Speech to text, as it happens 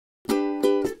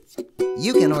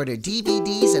You can order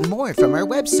DVDs and more from our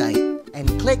website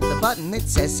and click the button that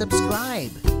says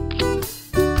subscribe.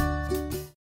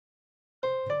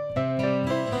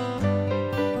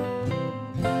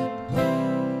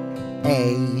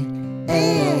 A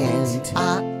ant,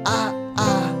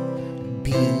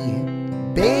 B,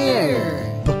 bear,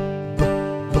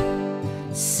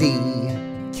 C,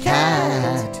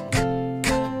 cat,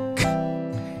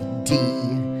 D,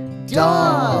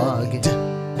 dog,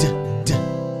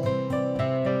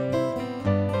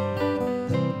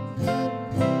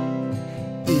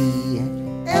 E,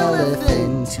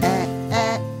 elephant,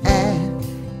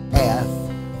 F,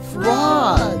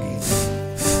 frog,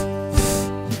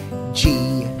 G,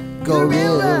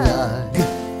 gorilla,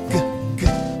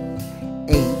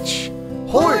 H,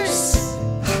 horse,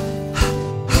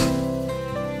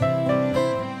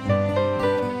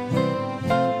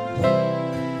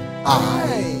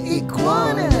 I,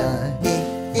 iguana,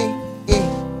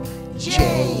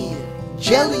 J,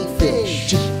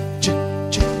 jellyfish,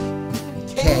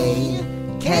 K,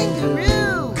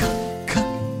 kangaroo,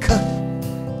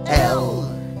 L,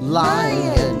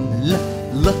 lion,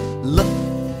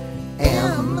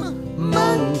 M,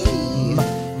 monkey,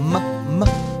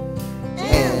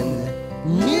 N,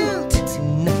 newt,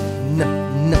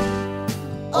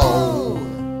 O,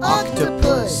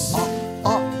 octopus,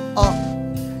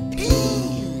 P,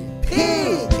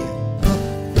 pig,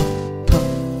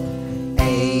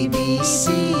 A, B,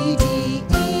 C, D,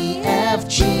 E, F,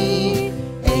 G,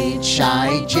 H,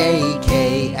 I, J,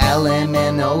 K, L, M,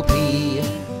 N, O, P,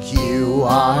 Q,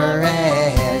 R,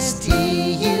 S, T,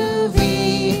 U,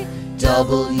 V,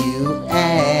 W,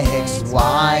 X,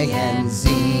 Y, and Z.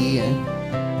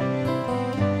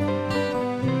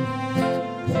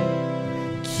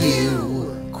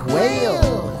 Q, quail,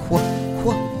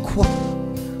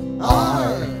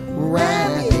 R,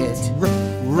 rabbit,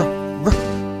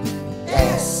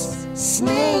 S,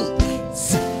 snake,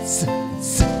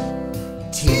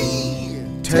 T,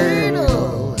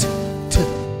 turtle,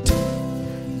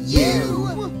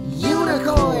 U,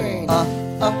 unicorn,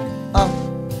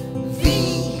 V,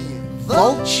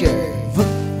 vulture,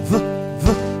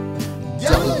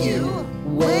 W,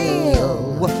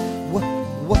 whale,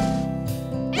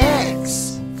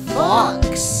 X,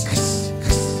 fox,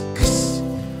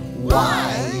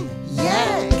 Y,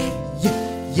 yak,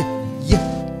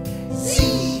 Z,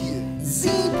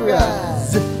 zebra,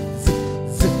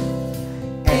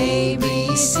 A, B,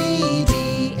 C, D,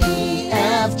 E,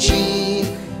 F, G,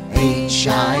 H,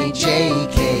 I, J,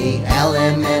 K, L,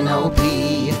 M, N, O,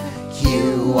 P,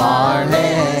 Q, R,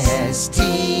 S, T,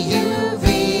 U,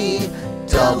 V,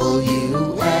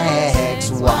 W,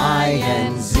 X, Y,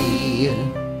 and Z.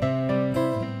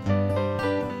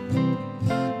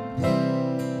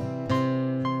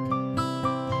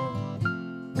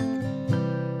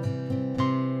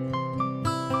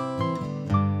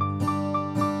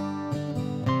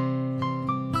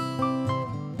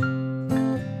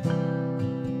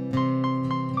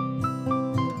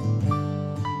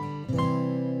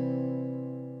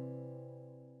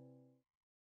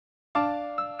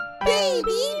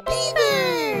 Baby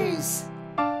Beavers!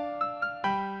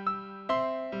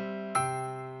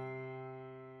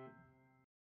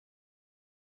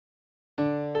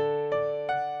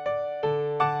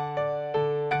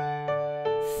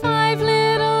 Five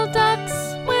little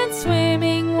ducks went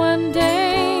swimming one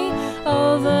day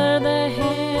over the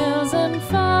hills and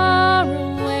far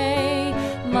away.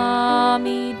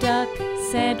 Mommy duck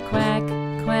said quack,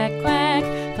 quack, quack,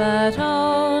 but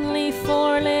only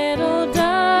four little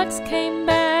ducks came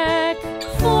back.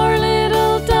 Four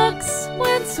little ducks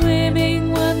went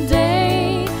swimming one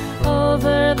day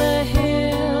over the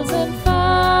hills and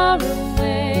far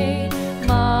away.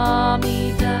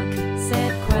 Mommy duck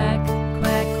said quack,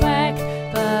 quack, quack,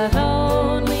 but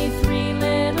only three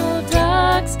little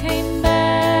ducks came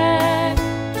back.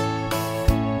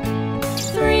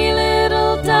 Three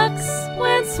little ducks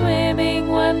went swimming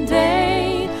one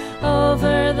day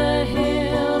over the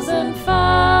hills and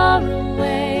far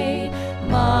away.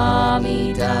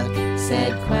 Mommy duck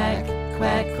said quack,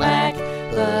 quack, quack,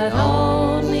 but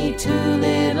only two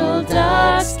little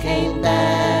ducks came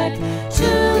back. Two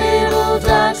little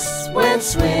ducks went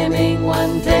swimming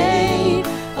one day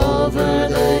over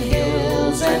the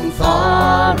hills and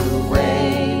far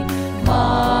away.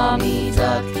 Mommy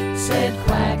duck said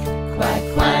quack, quack,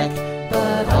 quack,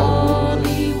 but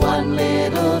only one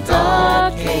little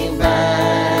duck came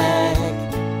back.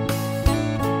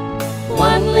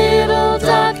 One little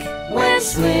duck went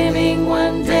swimming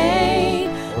one day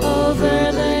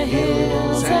over the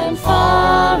hills and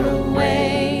far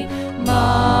away.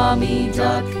 Mommy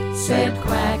duck said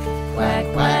quack, quack,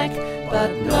 quack,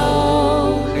 but no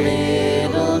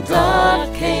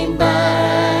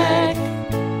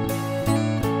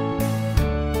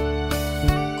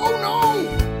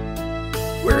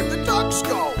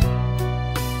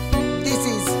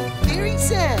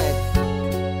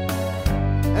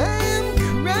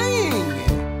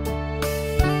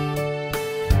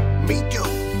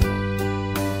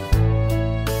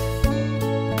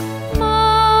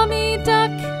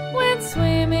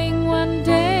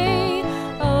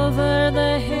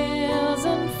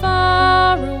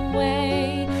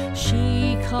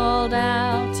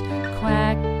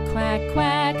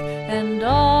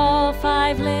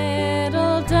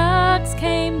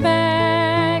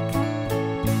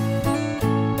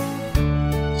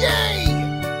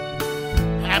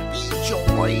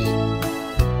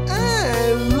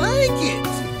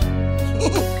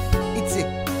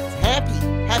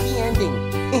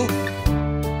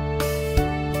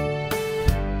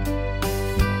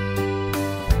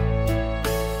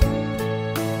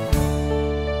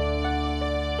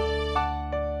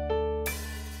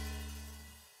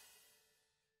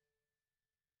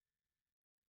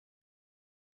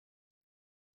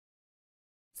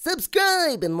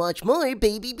Subscribe and watch more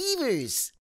Baby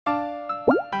Beavers.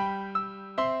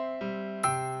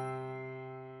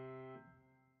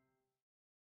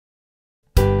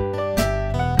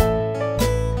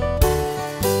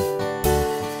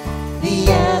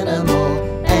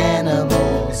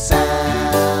 Animal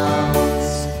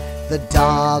sounds. The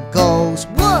dog goes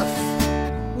woof,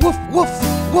 woof, woof,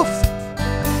 woof.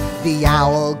 The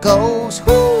owl goes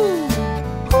hoo,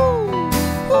 hoo,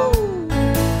 hoo.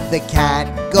 The cat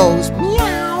goes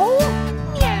meow,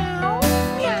 meow,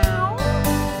 meow.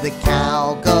 The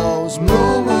cow goes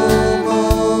moo, moo,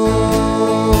 moo.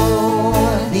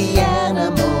 The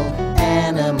animal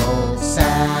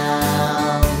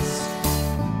sounds.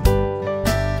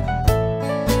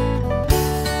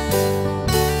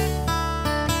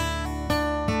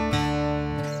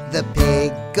 The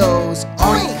pig goes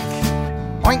oink,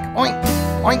 oink, oink,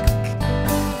 oink.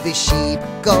 The sheep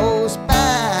goes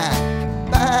baa,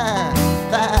 baa,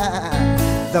 baa.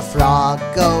 The frog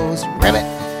goes ribbit,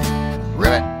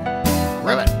 ribbit,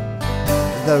 ribbit.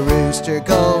 The rooster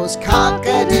goes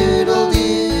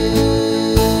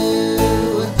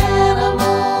cock-a-doodle-doo.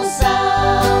 Animal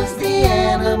sounds, the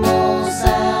animal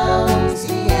sounds,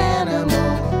 the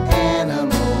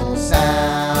animal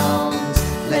sounds.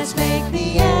 Let's make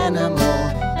the animal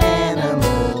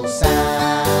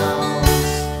sounds.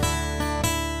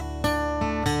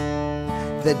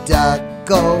 The duck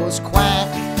goes quack,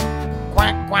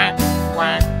 quack, quack,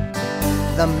 quack.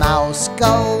 The mouse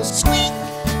goes squeak,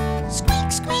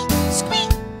 squeak, squeak, squeak.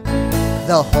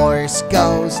 The horse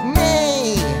goes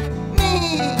neigh,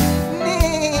 neigh,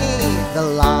 neigh. The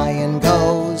lion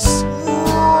goes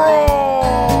roar.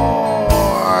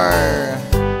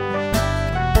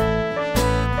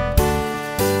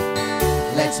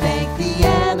 Let's make the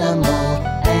animal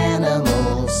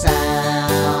sounds.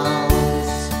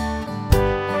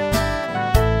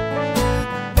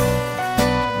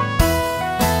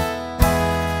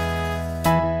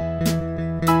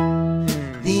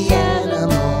 The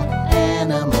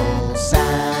animal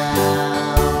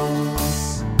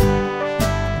sounds.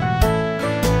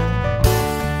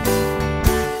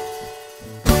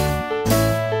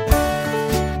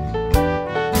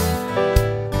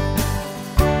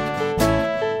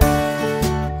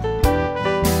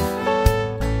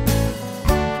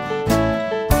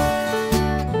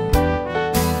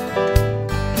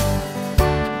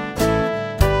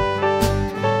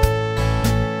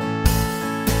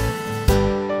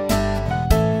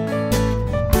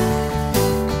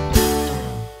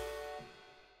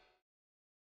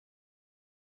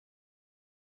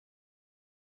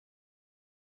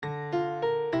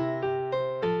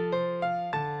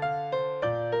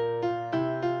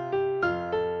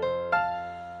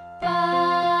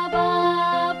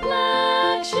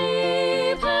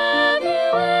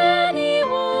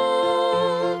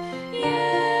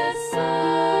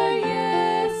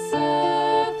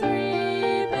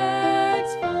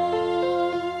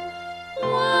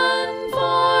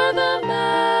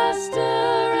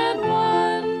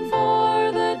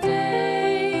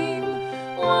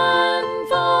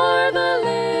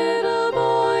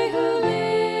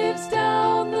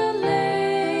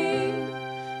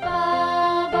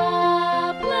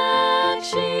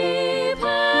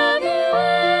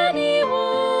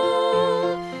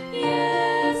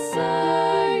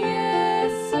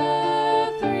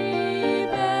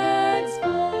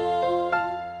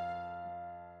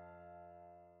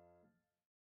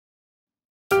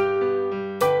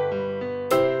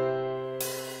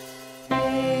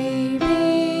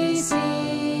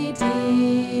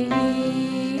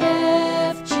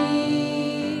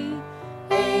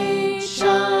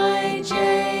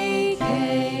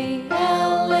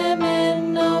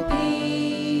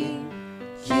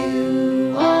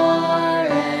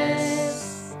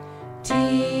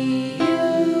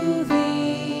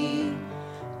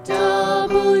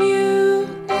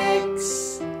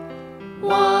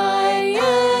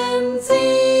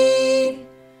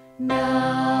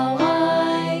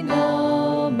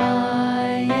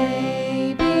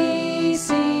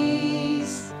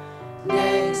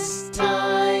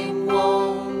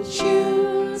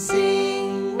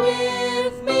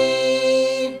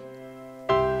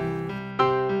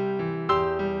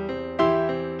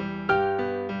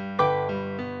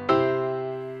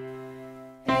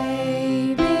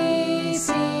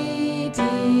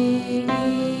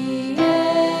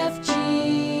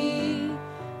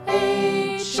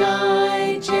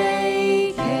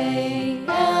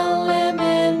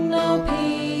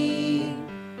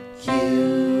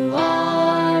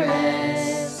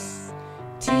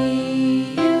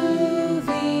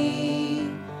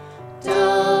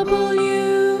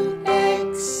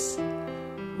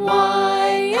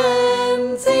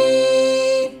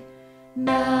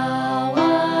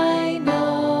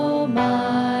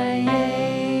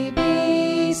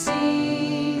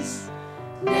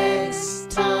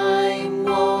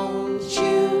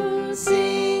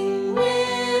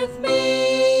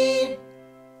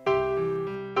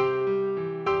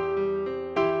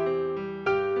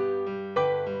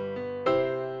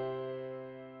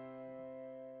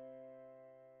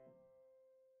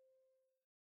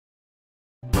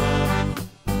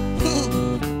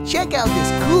 check out this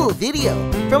cool video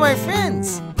from our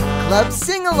friends, Club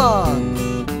Sing-Along.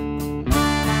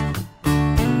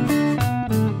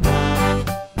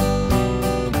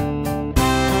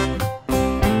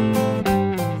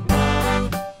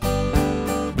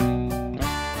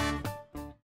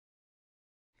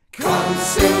 Come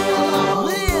sing along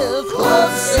with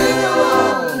Club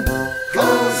Sing-Along.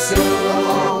 Come sing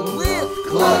along with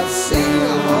Club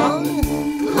Sing-Along.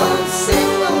 Club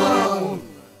Sing-Along.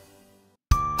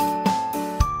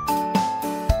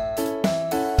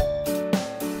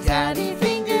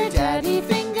 Daddy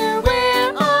Finger,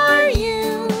 where are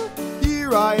you?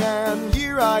 Here I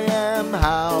am,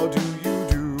 how do you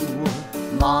do?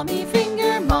 Mommy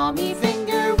Finger,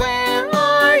 where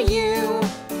are you?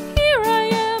 Here I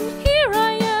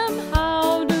am,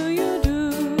 how do you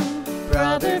do?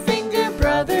 Brother Finger,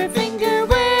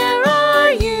 where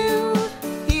are you?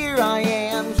 Here I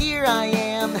am,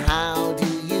 how do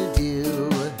you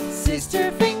do?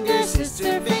 Sister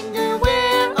Finger,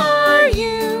 where are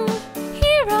you?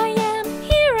 Here I am,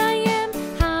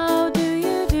 how do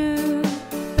you do?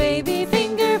 Baby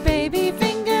Finger,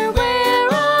 where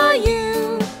are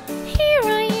you? Here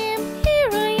I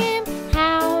am,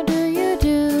 how do you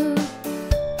do?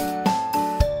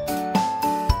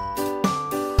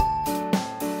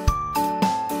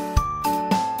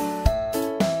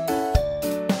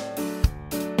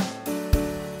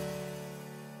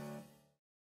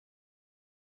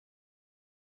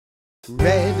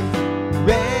 Red,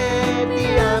 the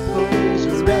apples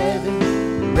are red,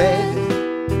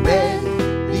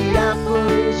 the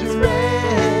apples are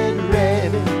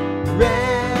red,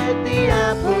 the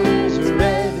apples are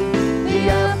red, the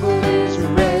apples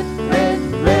are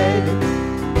red.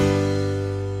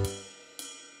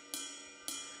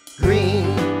 Green,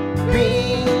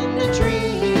 the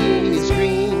tree is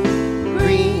green,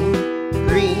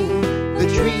 the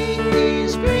tree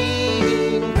is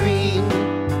green,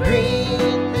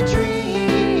 the tree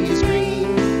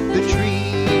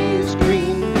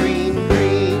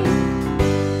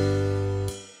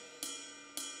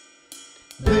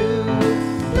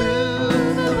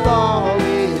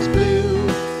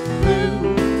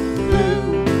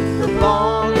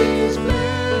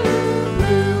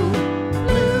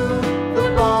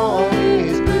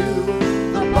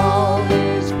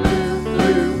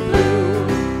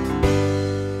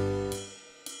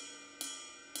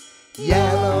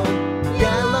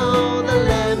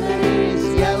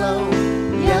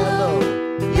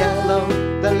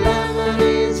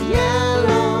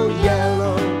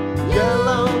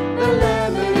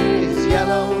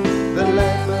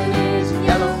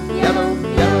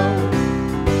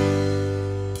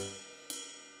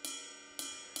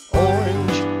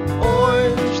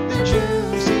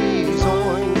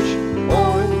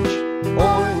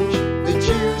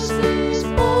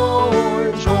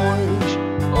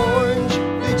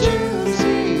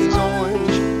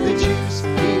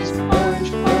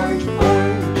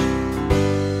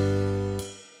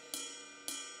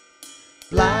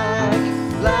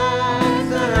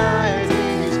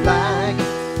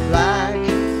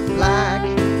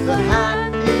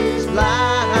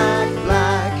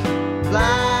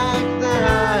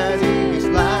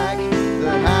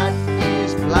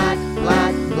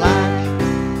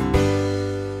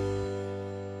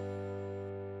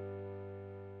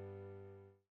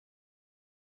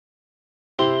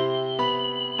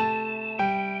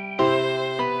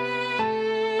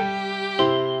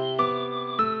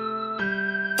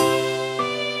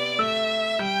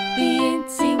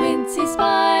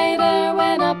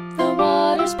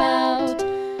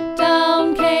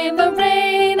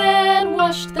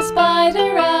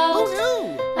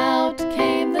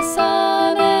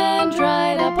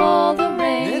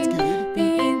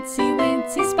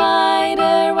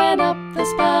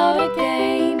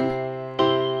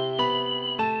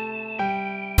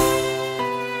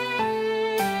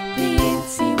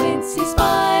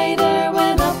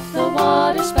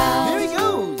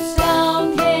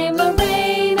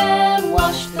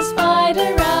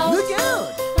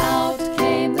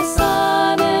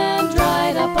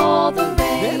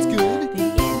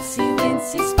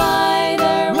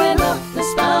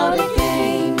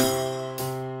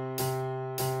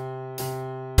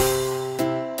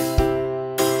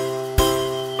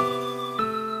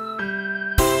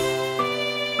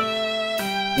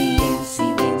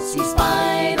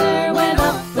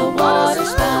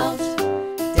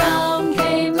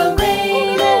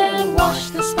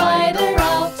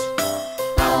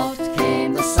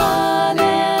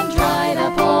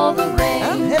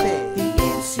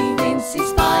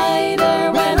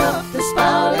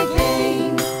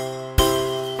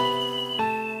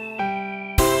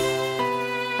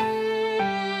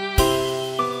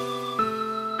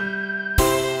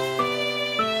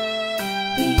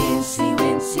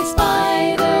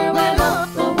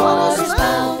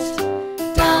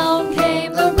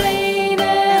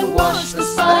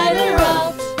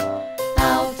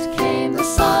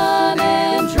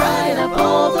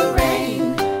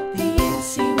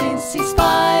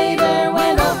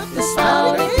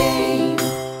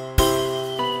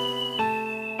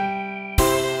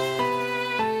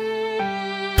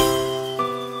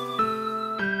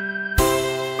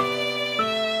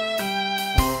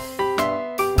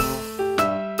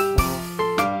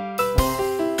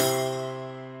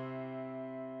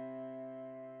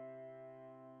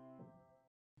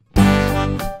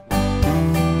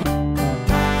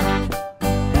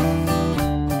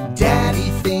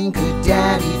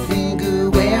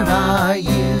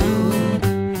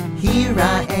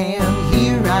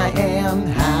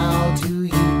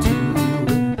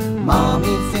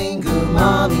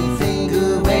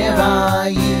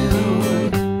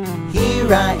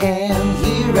Here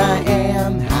I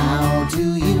am, how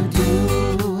do you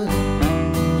do?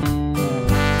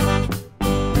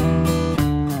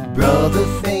 Brother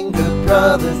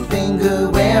finger,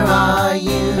 where are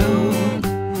you?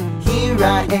 Here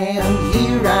I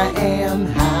am,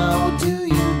 how do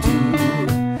you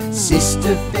do?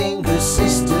 Sister finger,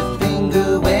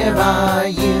 where are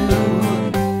you?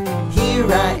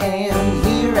 Here I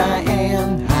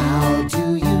am, how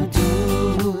do you do?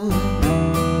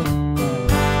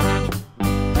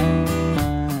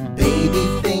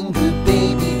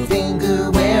 Baby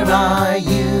finger, where are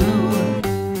you?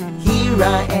 Here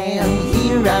I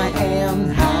am,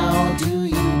 how do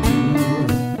you do?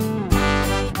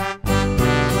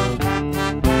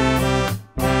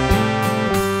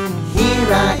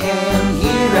 Here I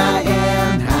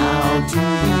am, how do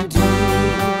you do?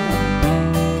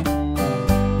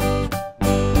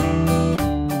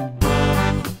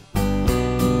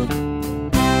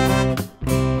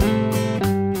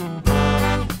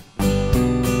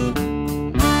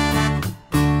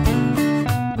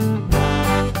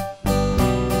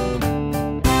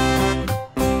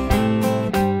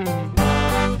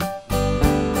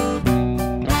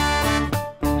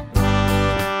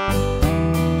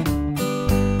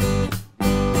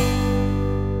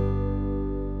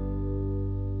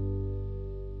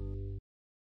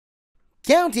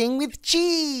 Counting with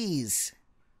cheese.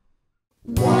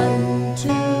 1,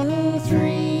 2,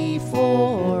 3,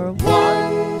 4.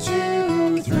 1,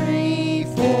 2, 3,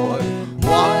 4.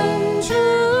 1,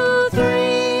 2,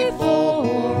 3,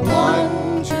 4.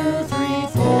 1, 2, 3,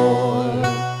 4.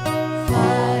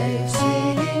 5,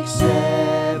 6,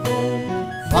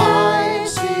 7. 5,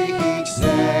 6,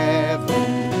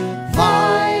 7.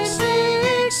 5,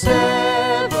 6,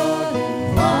 7.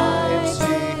 5,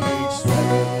 6,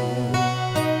 7.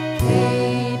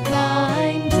 8,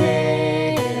 9,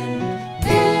 10.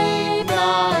 8,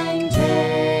 9,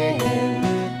 10.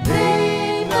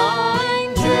 8,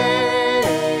 9, 10.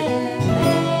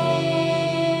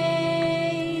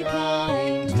 8,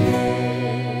 9,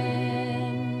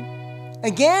 10.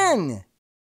 Again.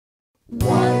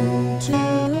 1,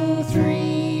 2,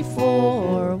 3,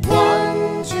 4.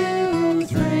 1, 2,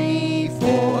 3,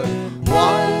 4.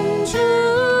 1,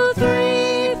 2,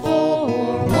 3,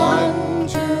 4. 1,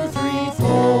 2, 3,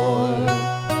 4.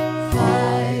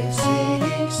 5,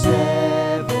 6,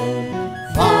 7.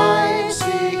 5,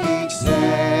 6,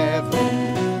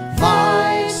 7.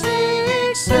 5,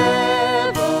 6,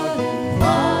 7.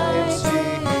 5,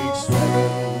 6,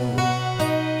 7.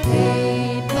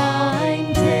 8,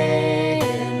 9, 10.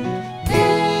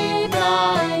 8,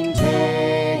 9,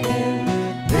 10.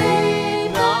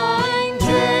 8, 9,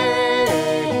 10.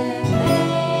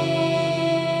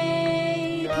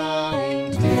 8,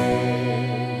 9, 10.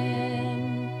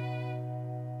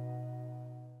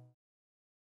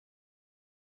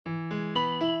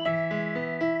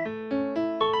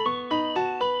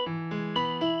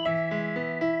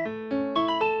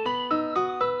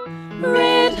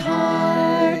 Red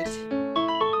heart,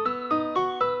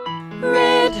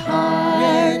 red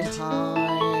heart,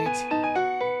 Heart.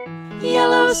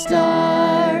 yellow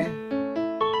star,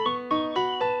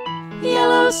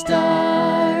 yellow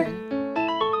star,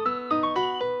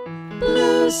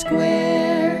 blue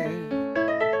square,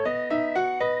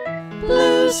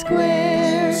 blue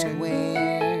square,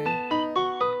 Square.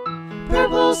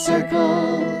 purple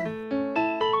circle,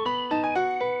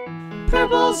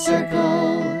 purple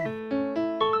circle,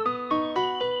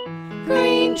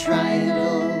 green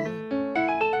triangle,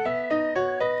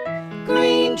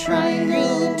 green triangle,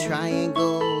 Green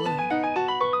triangle.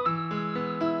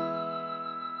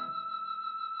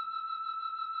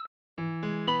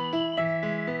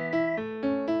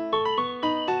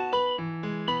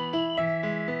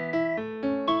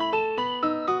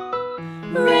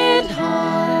 red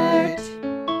heart,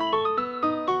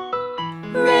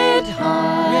 red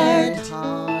heart, Red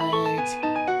heart.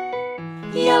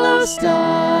 yellow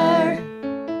star,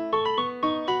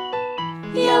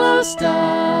 yellow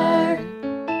star,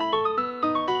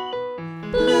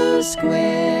 blue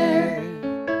square,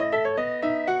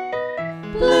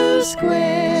 blue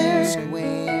square,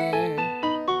 Square.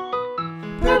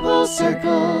 purple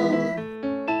circle,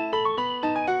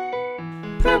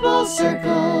 purple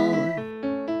circle,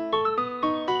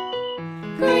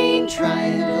 green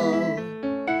triangle,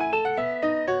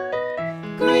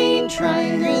 green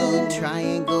triangle, Green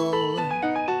triangle.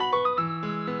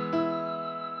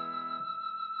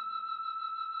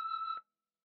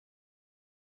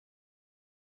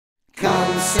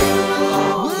 Come sing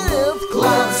along with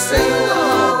Club Sing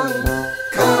Along.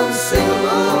 Come sing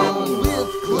along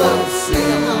with Club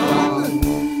Sing Along.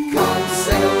 Come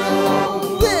sing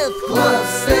along with Club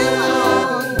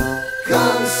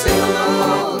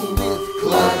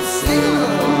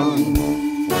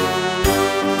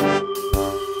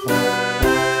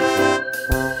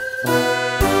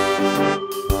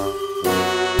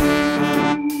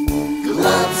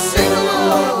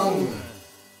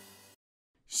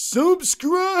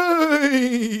subscribe!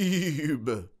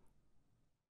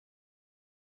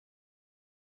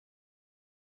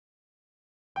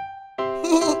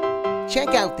 Check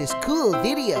out this cool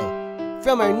video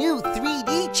from our new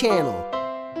 3D channel,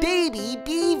 Baby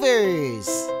Beavers.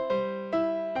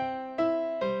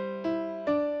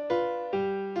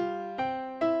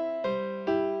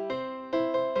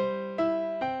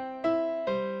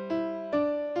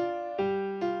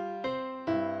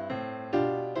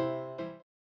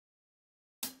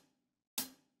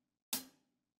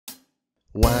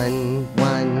 One,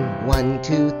 one, 1,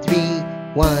 2, 3.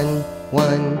 1,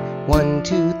 1, 1,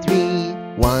 2, 3.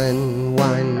 1,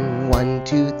 1, 1,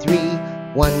 2, 3.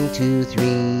 1, 2,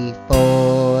 3,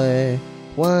 4.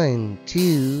 1,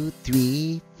 2,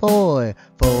 3, 4.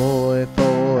 4,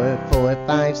 4, 4,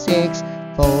 5, 6.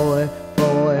 4,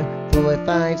 4, 4,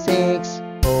 5, 6.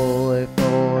 4,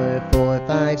 4, 4,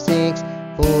 5, 6.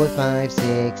 4, 5,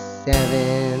 6,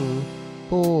 7.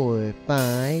 4,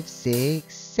 5,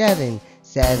 6, 7.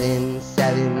 7,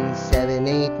 7, 7,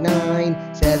 8,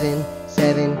 9. 7,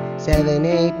 7, 7,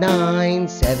 8, 9.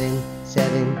 7,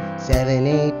 7, 7,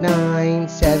 8, 9.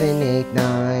 7, 8,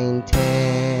 9,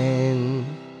 10.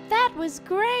 That was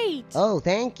great! Oh,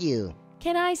 thank you.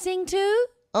 Can I sing too?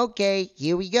 Okay,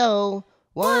 here we go.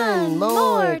 One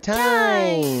more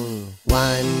time.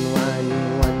 1,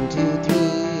 1, 1, 2, 3.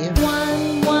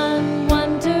 1, 1,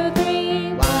 1, 2,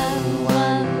 3. 1,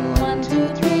 1, 1, 2,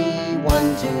 3.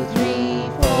 1, 2, 3,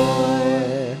 4.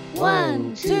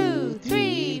 1, 2,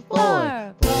 3,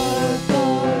 4. 4,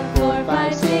 4, 4,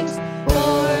 5, 6.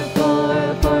 4,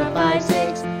 4, 4, 5,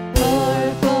 6.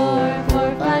 4, 4,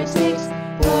 4, 5, 6.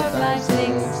 4, 5,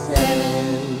 6, 7.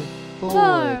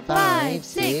 4, 5,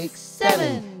 6,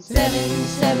 7. 7,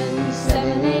 7,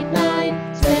 7, 8,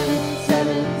 9. 7,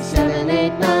 7, 7,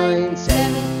 8, 9.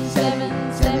 7,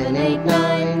 7, 7, 8,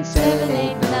 9. 7,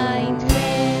 8, 9,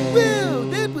 10. Wow,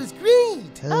 that was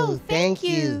great. Oh, thank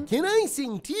you. Can I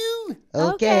sing too?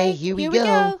 Okay, here we here we go.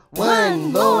 go.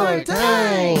 One more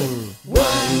time. 1,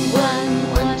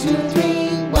 1, 1, 2,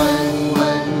 3. 1,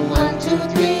 1, 1, 2,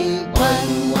 3.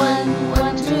 1, 1,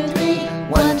 1, 2, 3.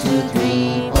 1, 2,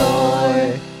 3,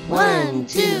 4. 1,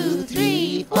 2,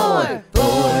 3, 4.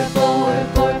 4, 4,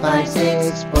 4, 5,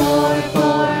 6. 4,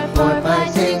 4, 4, 5,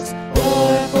 6.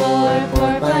 4, 4,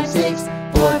 4, 5, 6.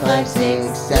 4, 5,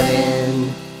 6,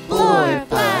 7. 4,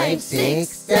 5, 6,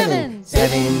 7.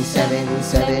 7, 7,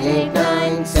 7, 8,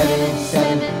 9. 7,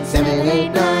 7, 7, 8,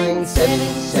 9. 7,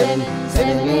 7,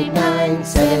 7, 8, 9.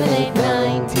 7, 8,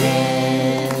 9, 10.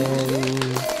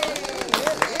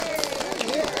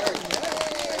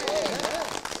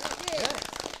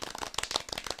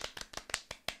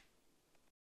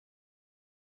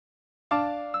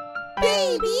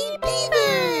 Baby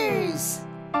Beavers!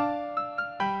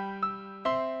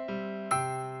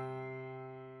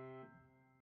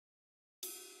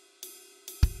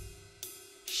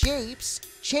 Shapes,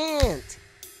 chant.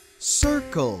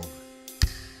 Circle,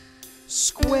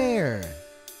 square,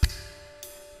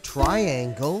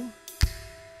 triangle,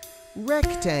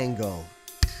 rectangle,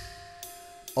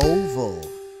 oval,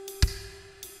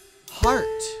 heart,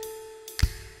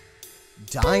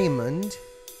 diamond,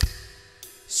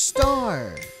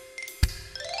 star.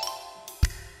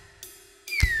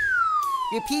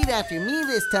 Repeat after me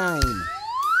this time.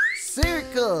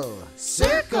 Circle,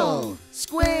 circle,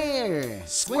 square,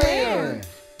 square,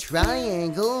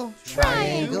 triangle,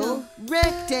 triangle,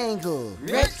 rectangle,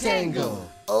 rectangle,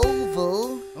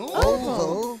 oval,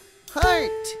 oval,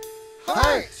 heart,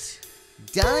 heart,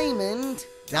 diamond,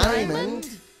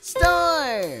 diamond,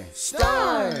 star,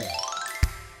 star.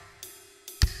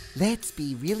 Let's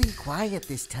be really quiet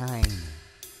this time.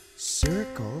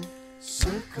 Circle,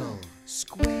 circle,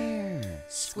 square,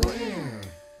 square,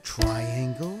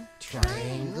 triangle,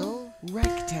 triangle,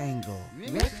 rectangle,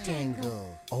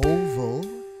 rectangle, oval,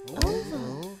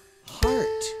 oval,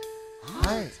 heart,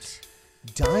 heart,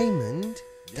 diamond,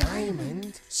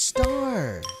 diamond,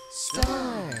 star,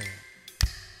 star.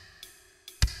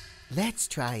 Let's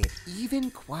try it even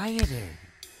quieter.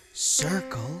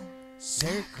 Circle,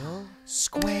 circle,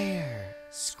 square,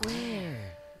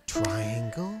 square,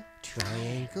 triangle,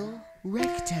 triangle,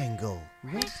 rectangle,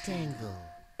 rectangle,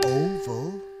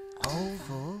 oval,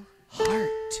 oval,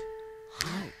 heart,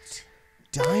 heart,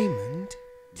 diamond,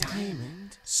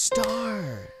 diamond,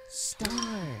 star,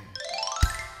 star.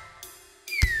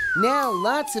 Now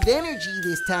lots of energy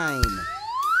this time.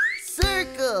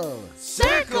 Circle,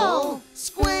 circle,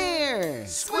 square,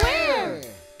 square,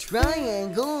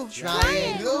 triangle,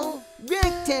 triangle,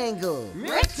 rectangle,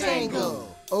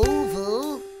 rectangle,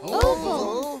 oval,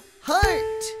 oval,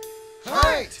 heart,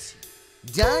 heart,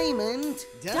 diamond,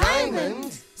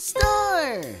 diamond,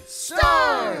 Store!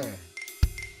 Store!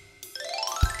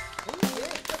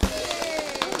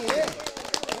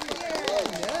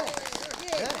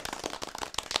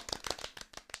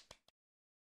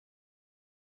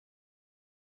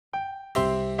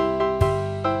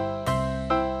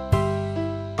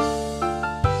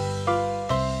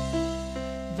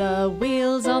 The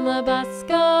wheels on the bus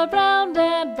go round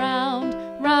and round,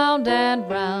 round and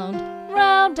round,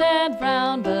 round and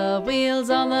round. The wheels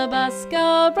on the bus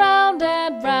go round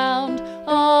and round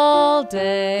all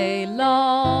day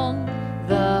long.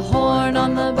 The horn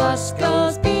on the bus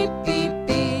goes beep, beep,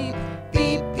 beep,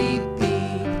 beep, beep,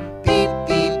 beep, beep,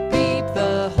 beep, beep.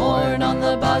 The horn on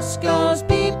the bus goes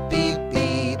beep, beep,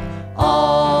 beep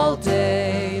all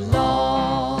day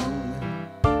long.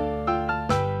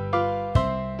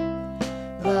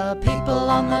 The people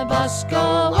on the bus go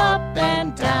up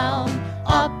and down,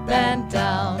 up and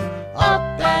down, up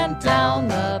and down.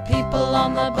 The people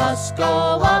on the bus go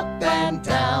up and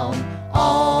down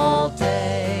all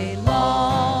day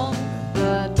long.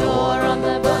 The door on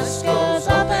the bus goes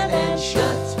open and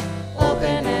shut,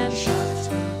 open and shut,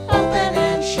 open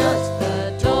and shut.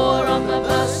 The door on the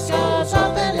bus goes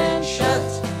open and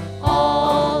shut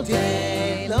all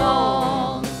day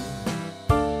long.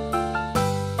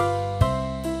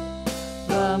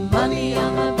 The money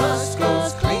on the bus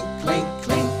goes clink, clink,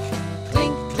 clink,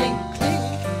 clink, clink, clink,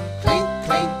 clink,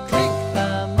 clink, clink.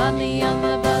 The money on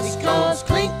the bus goes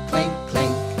clink, clink,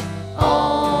 clink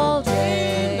all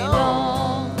day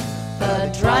long. The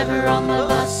driver on the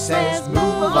bus says,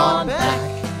 move on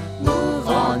back, move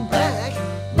on back,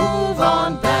 move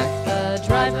on back. The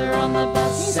driver on the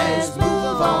bus says,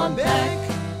 move on back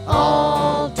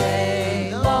all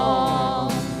day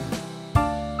long.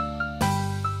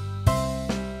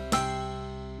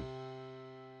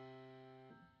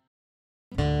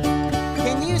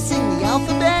 Can you sing the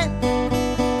alphabet?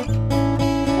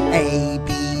 A, B,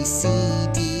 C,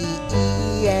 D,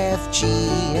 E, F, G,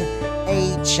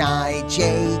 H, I,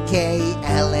 J, K,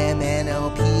 L, M, N, O,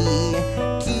 P,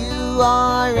 Q,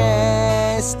 R,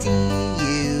 S, T,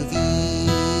 U, V,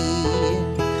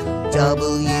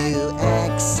 W,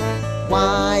 X,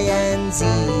 Y, and Z.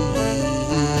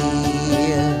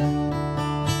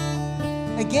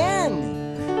 Again.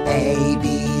 A, B,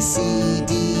 C,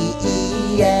 D,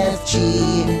 E, F, G,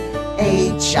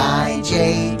 H, I,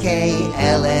 J, K,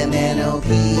 L, M, N, O, P,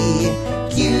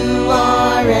 Q,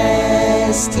 R,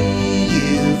 S, T,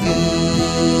 U, V,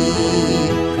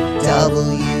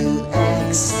 W,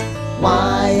 X,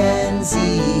 Y, and Z.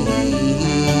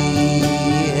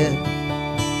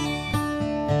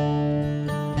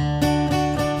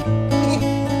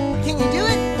 Can you do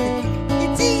it?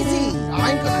 It's easy.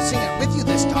 I'm gonna sing it with you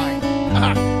this time.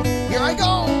 Here I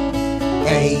go.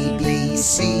 A, B,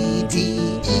 C,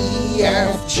 D, E,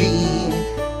 F, G,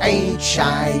 H,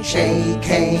 I, J,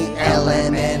 K, L,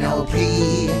 M, N, O,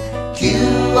 P, Q,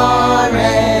 R,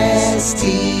 S, T,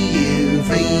 U,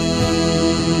 V,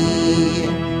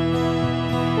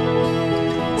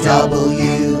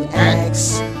 W,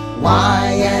 X,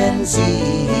 Y, and Z.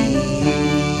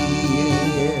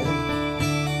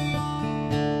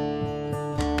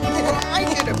 I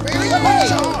did a very good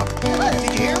job. Did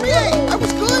you hear me? I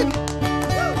was good.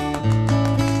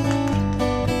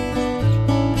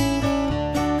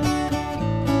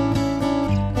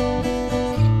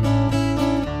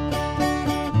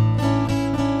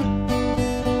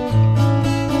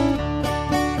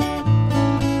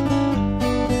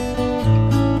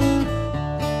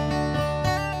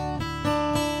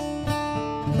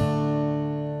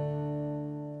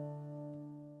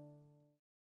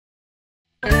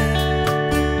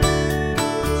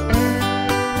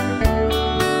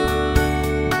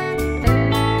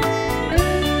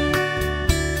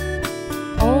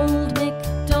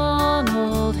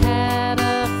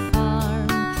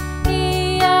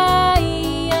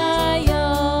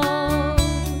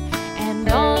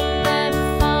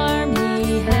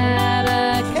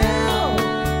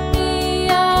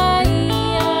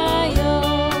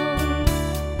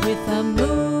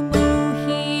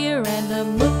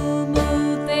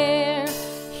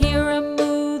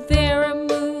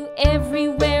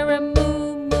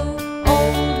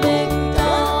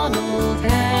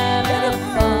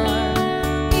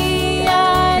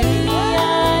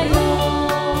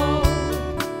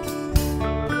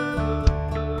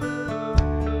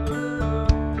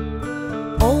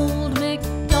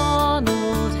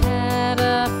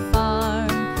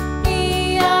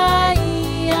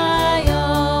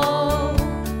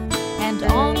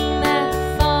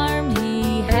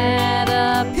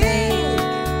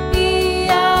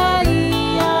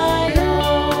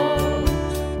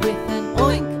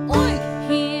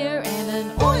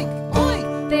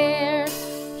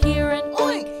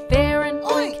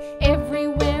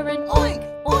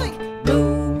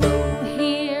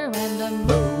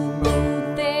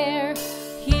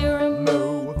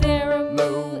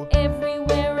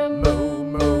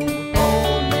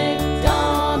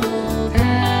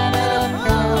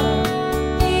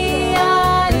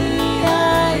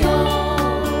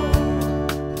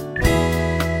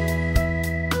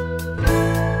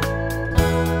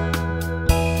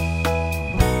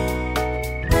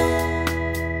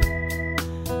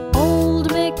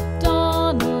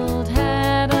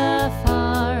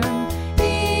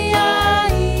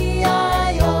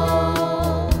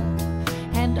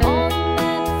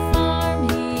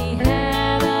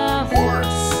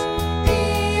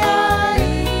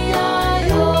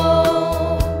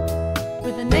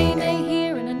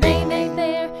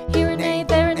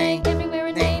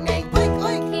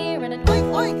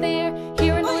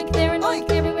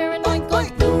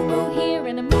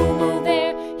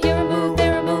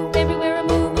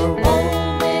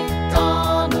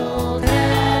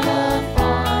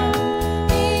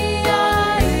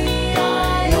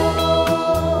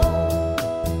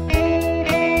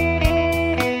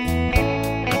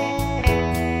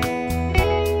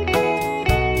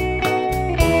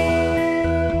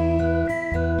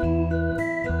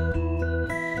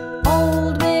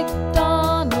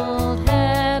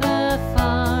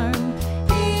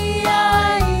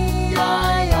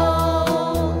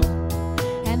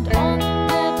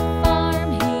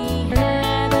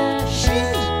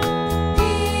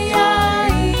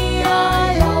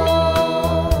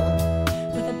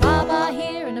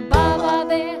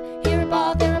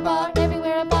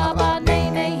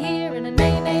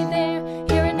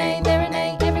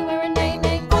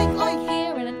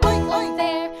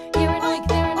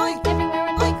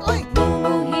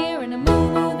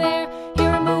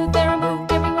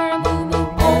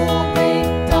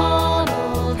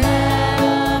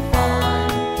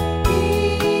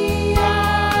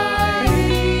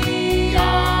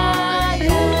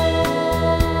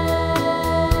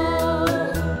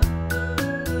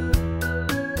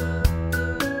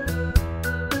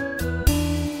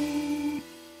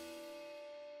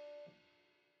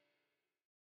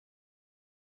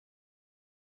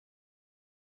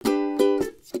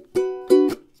 I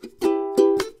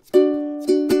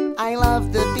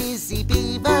love the Busy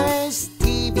Beavers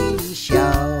TV show.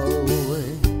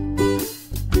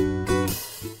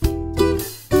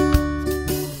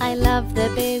 I love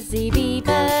the Busy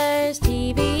Beavers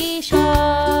TV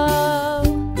show.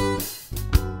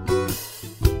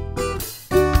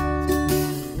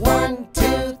 1,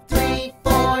 2, 3,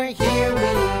 4, here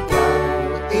we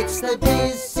go. It's the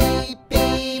Busy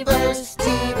Beavers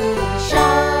TV show.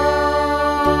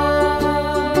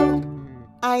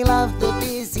 I love the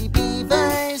Busy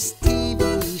Beavers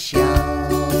TV show.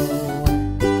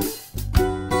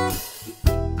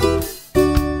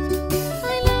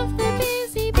 I love the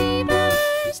Busy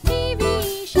Beavers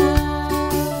TV show.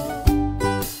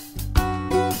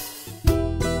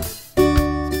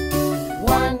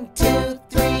 1, 2,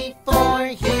 3, 4,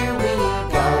 here we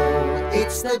go.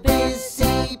 It's the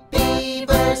Busy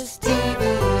Beavers TV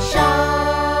show.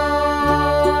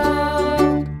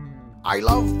 I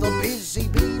love the Busy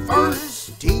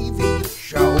Beavers TV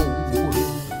show.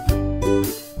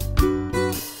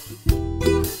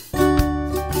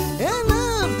 I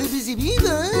love the Busy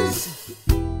Beavers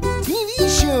TV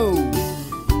show.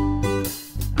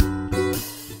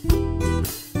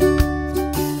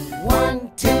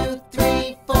 1, 2,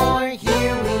 3, 4,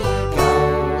 here we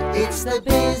go. It's the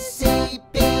Busy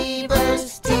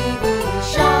Beavers TV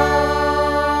show.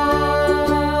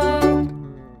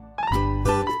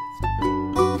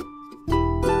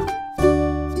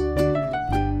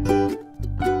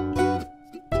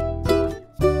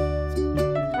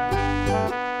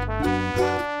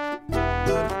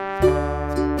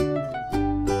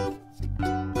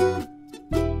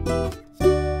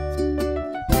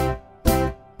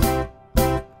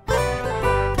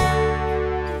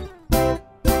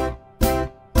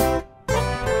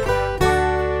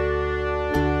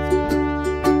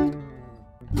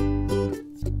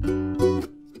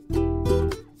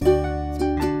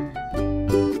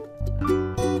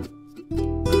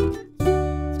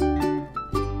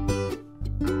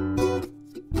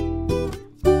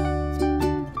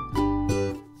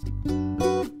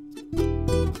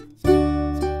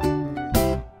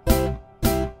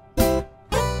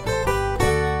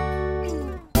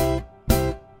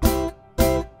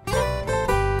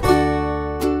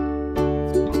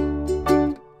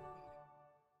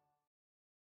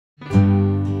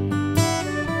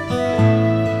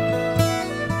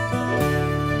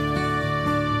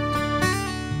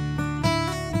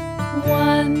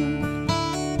 One,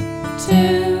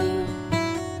 two,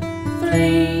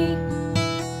 three,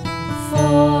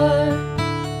 4,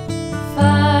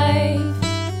 5,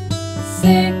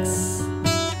 6,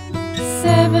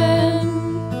 7,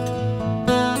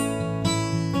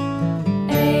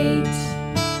 8,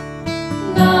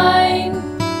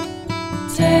 9,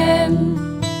 10,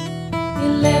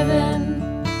 11,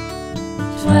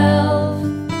 12,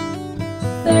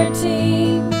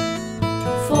 13,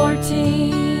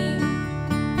 14,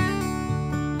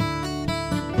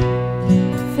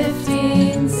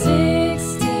 15,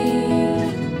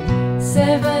 16,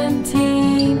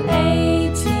 17,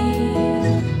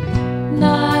 18,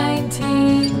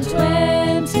 19,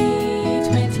 20,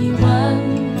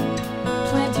 21,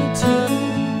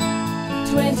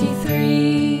 22,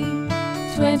 23,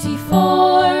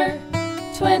 24,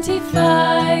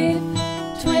 25,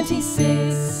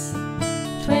 26,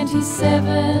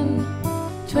 27,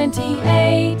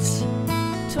 28,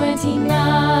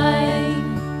 29.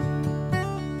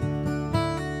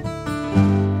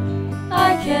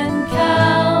 I can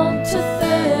count to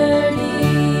 30.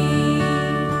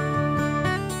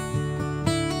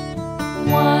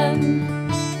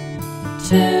 1,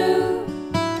 2,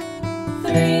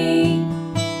 3,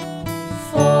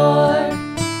 4,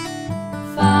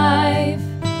 5,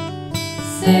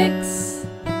 6,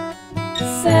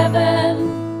 7,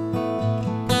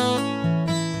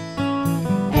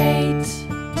 8,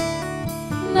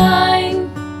 9,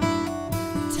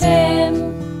 10,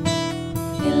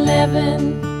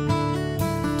 11,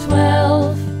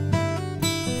 12,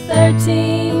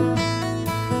 13,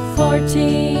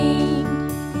 14,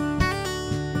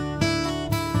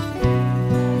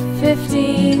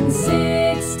 15,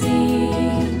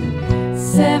 16,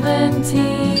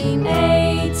 17,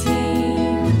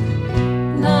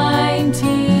 18,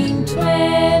 19,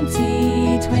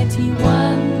 20,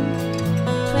 21,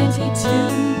 22,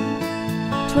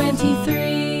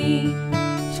 23,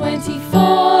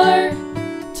 24,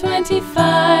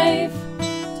 25,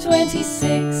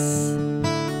 26,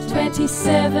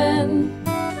 27,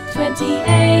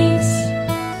 28,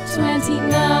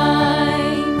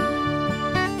 29.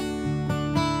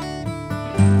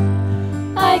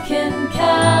 I can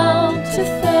count to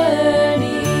 30.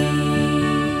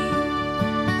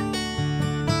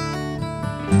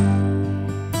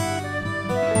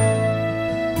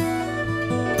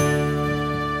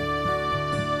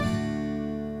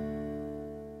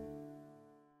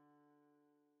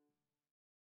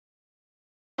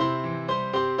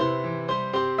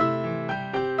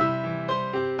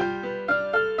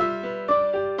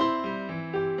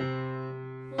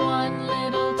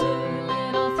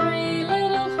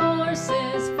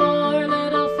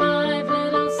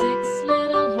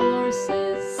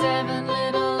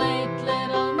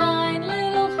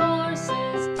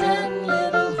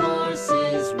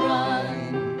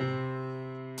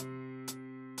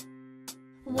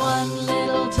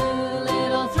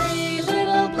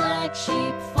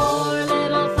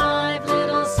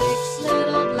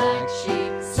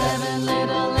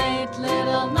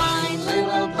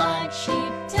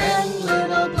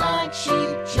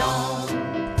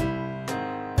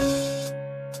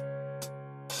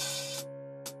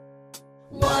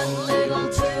 One little,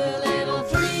 two little,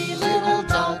 three little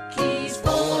duckies,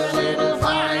 four little,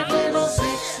 five little,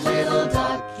 six little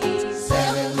duckies,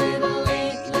 seven little,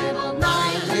 eight little,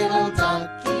 nine little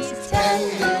duckies,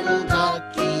 10 little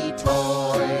ducky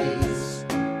toys.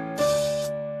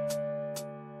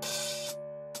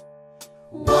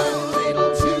 One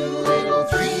little, two little,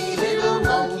 three little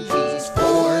monkeys,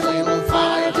 four little,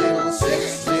 five little,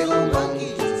 six little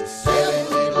monkeys, seven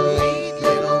little, eight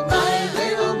little, nine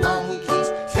little monkeys,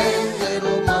 10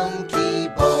 little monkey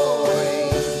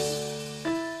boys.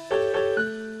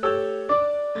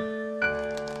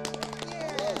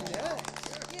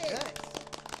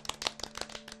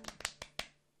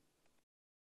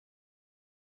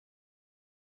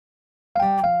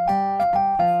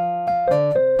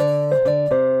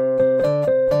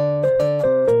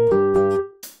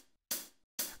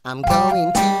 I'm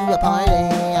going to a party,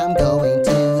 I'm going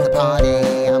to the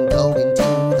party, I'm going to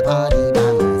the party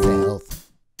by myself.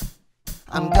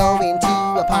 I'm going to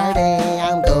a party,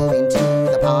 I'm going to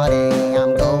the party,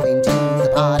 I'm going to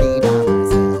the party by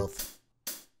myself.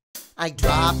 I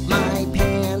drop my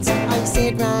pants, I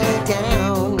sit right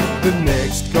down, The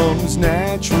next comes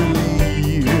naturally.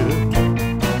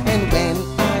 and when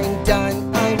I'm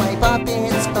done, I wipe up,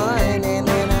 it's fun, and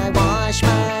then I wash my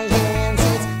hands,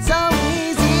 it's so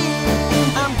easy.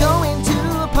 I'm going to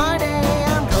a party,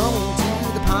 I'm going to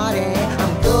the party,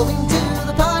 I'm going to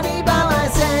the party by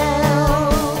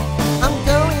myself. I'm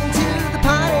going to the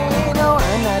party, no,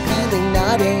 I'm not feeling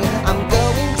naughty, I'm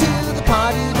going to the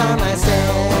party by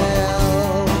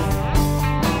myself.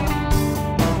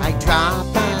 I drop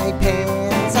my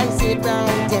pants, I sit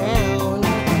right down,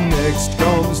 Next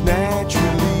comes naturally.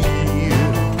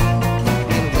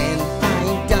 and when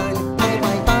I'm done, I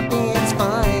wipe up, it's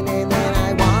fine, and then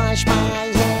I wash my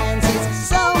hands, it's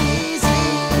so easy.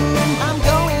 I'm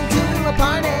going to a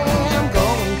party, I'm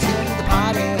going to the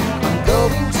party, I'm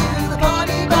going to the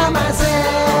party by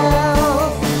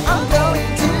myself. I'm going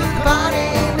to the party,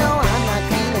 no, I'm not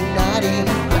feeling naughty,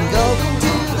 I'm going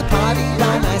to the party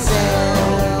by myself.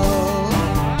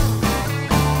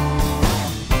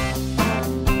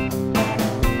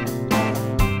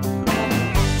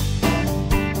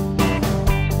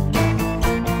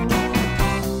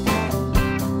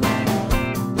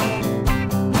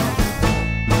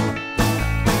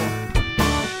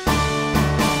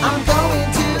 I'm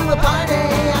going to a party,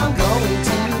 I'm going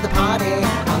to the party,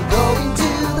 I'm going to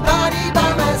the party by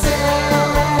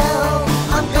myself.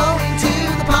 I'm going to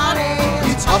the party,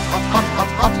 It's hot, hot, hot,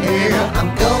 hot, hot here. I'm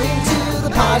going to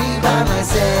the party by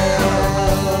myself.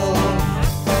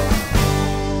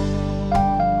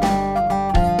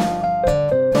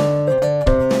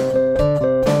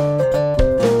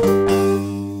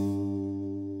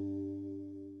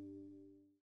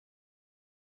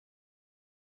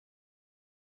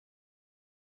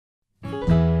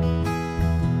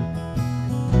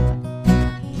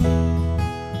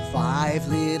 Five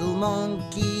little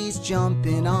monkeys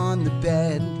jumping on the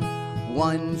bed.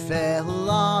 One fell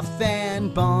off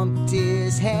and bumped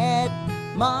his head.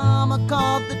 Mama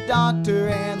called the doctor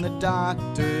and the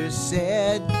doctor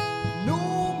said, No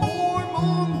more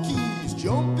monkeys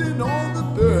jumping on the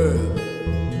bed.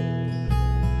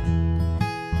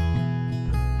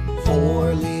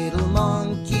 four little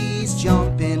monkeys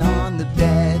jumping on the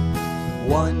bed.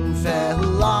 One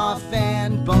fell off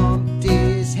and bumped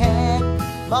his head.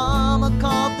 Mama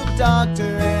called the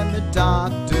doctor and the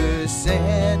doctor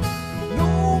said,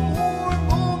 No more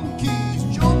monkeys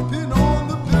jumping on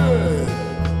the bed.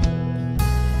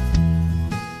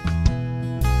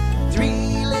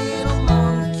 three little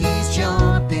monkeys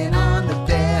jumping on the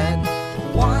bed.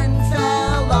 One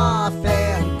fell off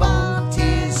and bumped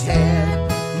his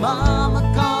head. Mama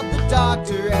called the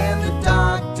doctor and the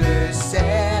doctor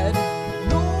said,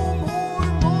 No more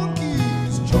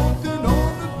monkeys jumping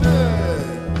on the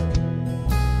bed.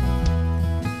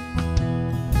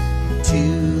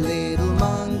 two little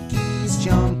monkeys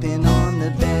jumping on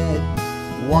the bed.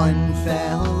 One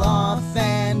fell off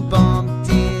and bumped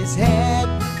his head.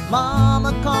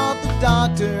 Mama called the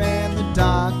doctor and the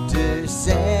doctor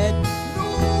said,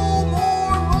 No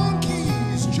more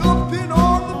monkeys jumping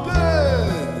on the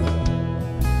bed.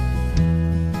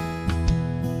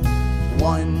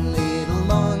 one little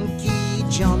monkey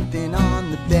jumping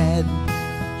on the bed.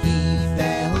 He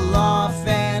fell off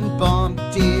and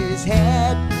bumped his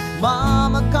head.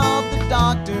 Mama called the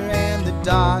doctor and the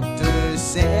doctor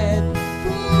said,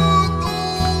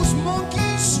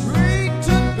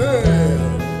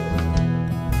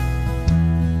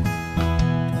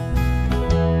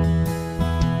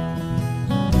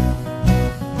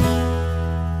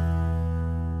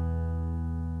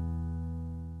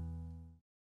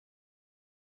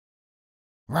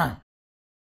 Run.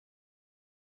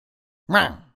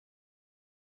 Run.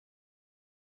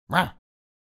 Run.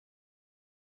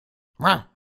 Run.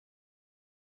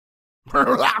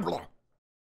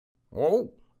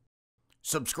 Oh,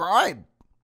 subscribe.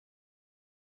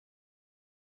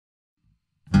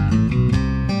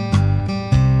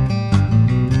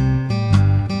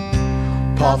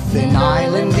 Puffin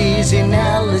Island is in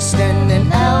Elliston,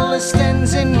 and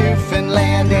Elliston's in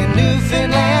Newfoundland, and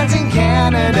Newfoundland's in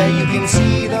Canada. You can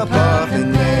see the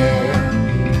puffin there.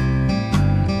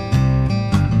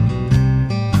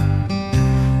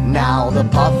 Now the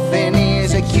puffin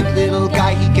is a cute little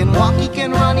guy. He can walk, he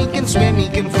can run, he can swim, he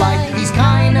can fly. He's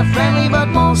kind of friendly but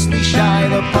mostly shy,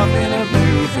 the puffin of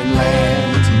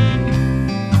Newfoundland.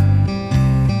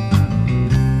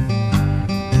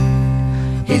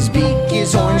 His beak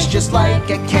is orange just like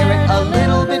a carrot, a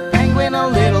little bit penguin, a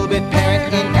little bit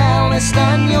parrot. In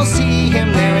Elliston you'll see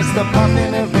him there, it's the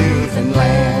puffin of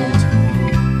Newfoundland.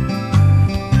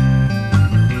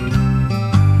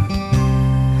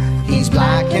 He's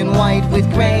black and white with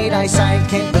great eyesight,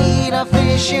 can eat a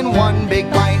fish in one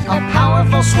big bite. A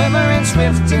powerful swimmer and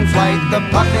swift in flight, the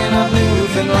puffin of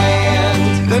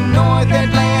Newfoundland. The North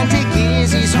Atlantic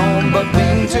is his home, but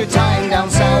winter time down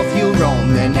south he'll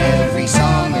roam. Then every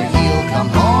summer he'll come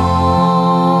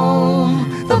home,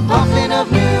 the puffin of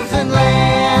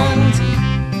Newfoundland.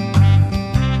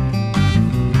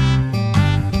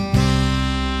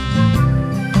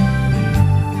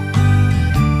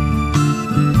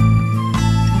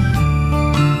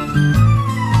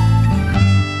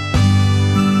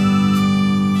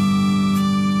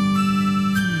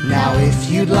 Now if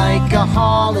you'd like a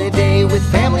holiday with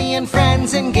family and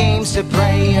friends and games to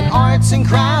play, and arts and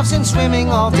crafts and swimming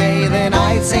all day, then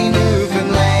I'd say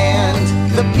Newfoundland.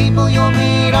 The people you'll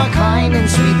meet are kind and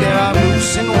sweet. There are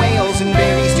moose and whales and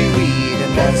berries to eat,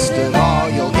 and best of all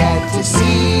you'll get to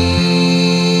see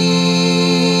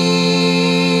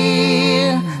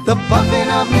the puffin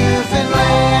of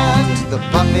Newfoundland, the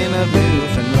puffin of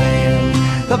Newfoundland,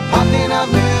 the puffin of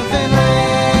Newfoundland.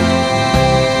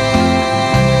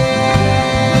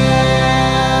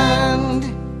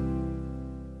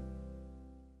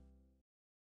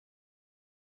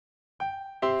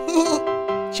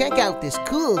 Check out this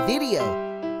cool video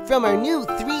from our new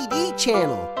 3D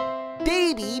channel,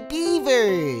 Baby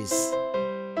Beavers.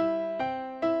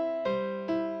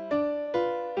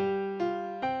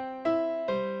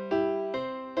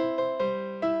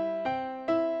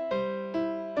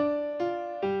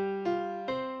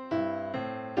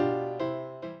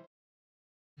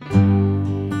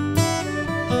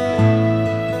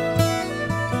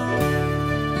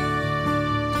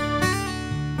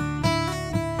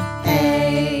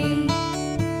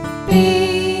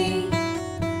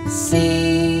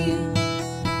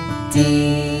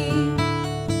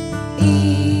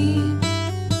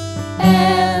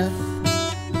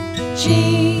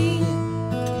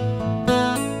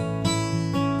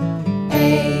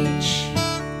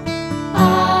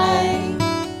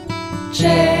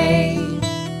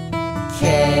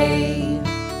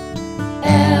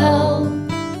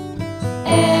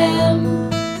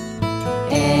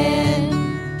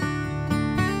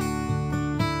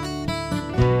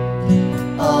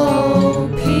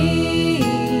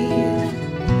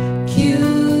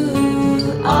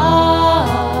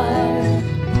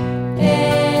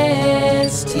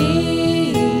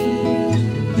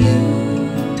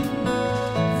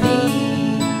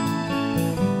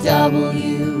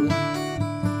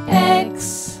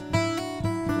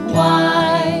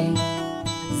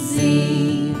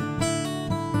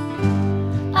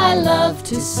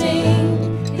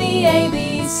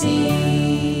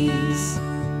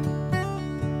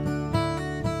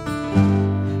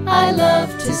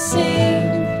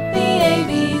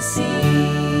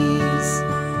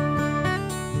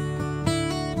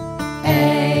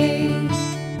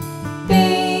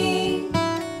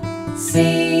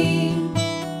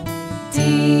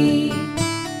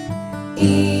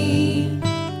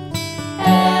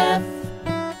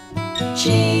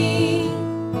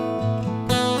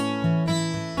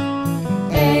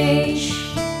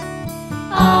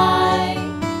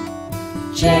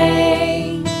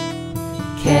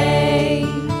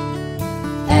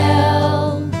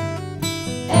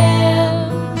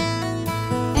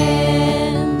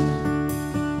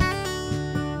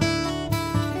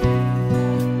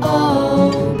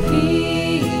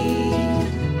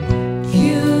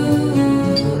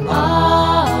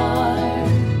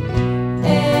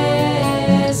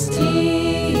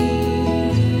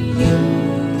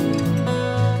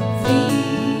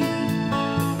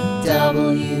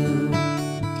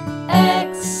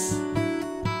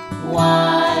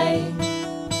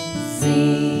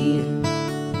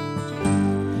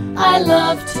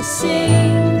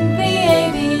 sing the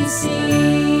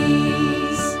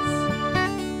ABCs.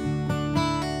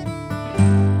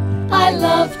 I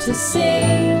love to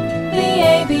sing the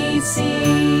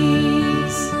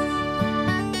ABCs.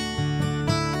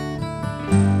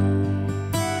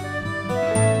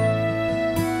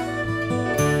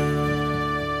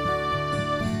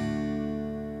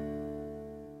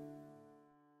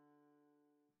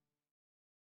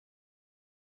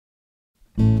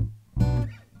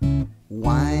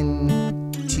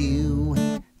 One, two,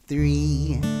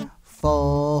 three,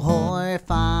 4,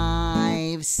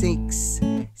 5, 6,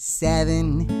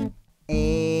 7,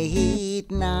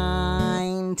 8,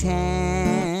 9,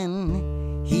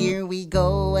 10. Here we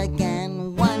go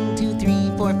again. 1, 2,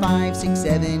 3, 4, 5, 6,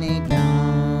 7, 8,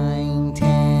 9,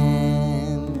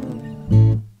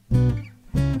 10.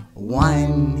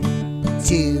 1,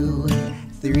 2,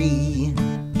 3,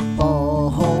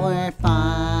 4,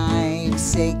 5,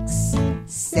 6,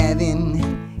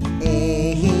 7,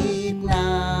 8,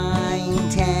 9,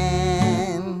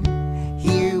 10.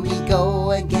 Here we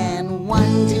go again.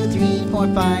 1, 2, 3, 4,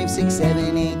 5, 6,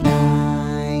 7, 8,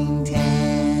 9, 10.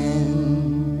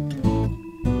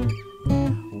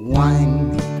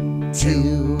 1,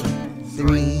 2,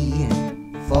 3,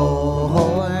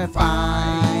 4,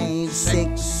 5,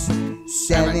 6,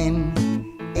 7,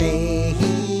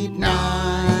 8,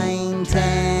 9,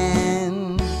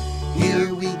 10.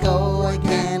 Here we go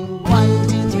again. 1,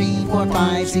 2, 3, 4,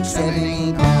 5, 6, 7,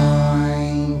 8,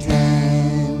 9, 10.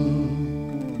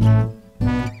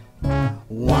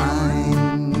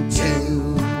 1,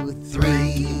 2,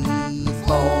 3,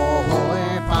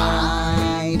 4,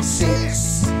 5,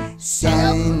 6,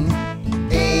 7,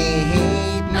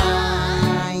 8,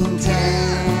 9,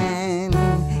 10.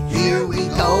 Here we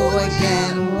go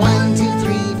again. 1, 2,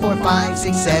 3, 4, 5,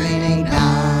 6, 7, 8,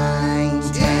 9,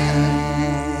 10.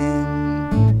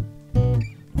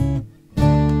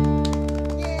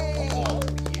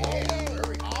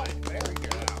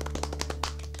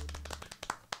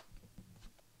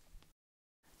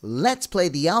 Let's play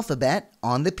the alphabet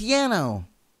on the piano.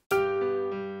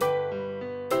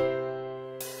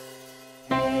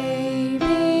 A,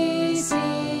 B, C,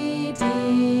 D,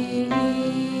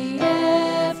 E,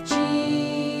 F, G,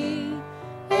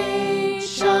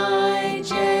 H, I,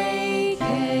 J,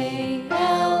 K,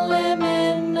 L, M,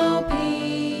 N, O,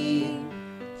 P,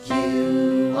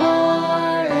 Q,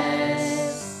 R,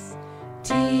 S,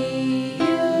 T,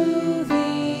 U,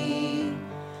 V,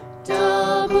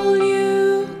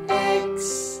 W,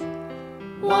 X,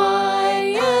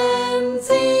 Y, and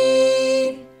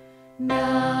Z.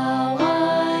 Now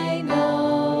I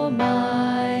know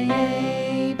my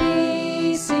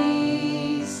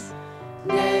ABCs.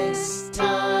 Next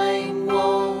time,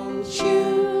 won't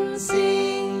you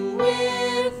sing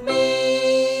with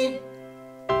me?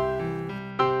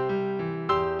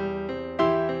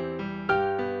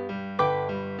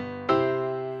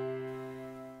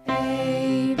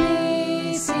 A,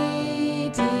 B, C,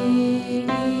 D,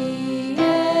 E,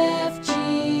 F, G,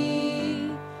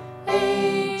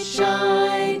 H,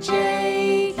 I,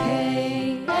 J,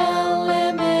 K, L,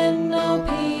 M, N, O,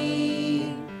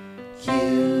 P,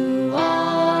 Q,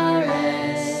 R,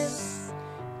 S,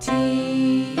 T,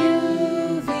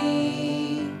 U,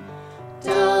 V,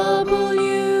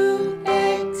 W,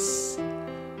 X,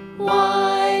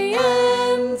 Y,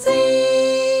 and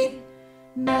Z.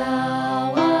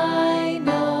 Now I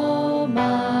know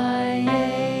my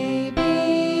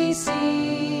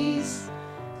ABCs.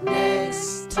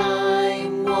 Next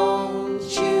time, won't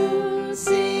you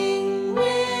sing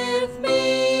with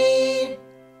me?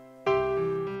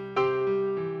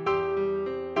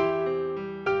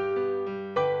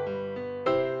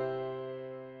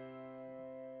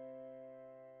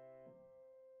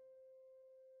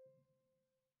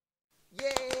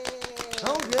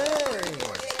 Oh, good.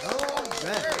 All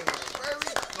right.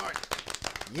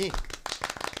 Yeah.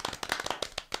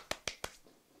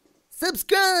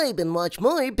 Subscribe and watch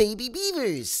more Baby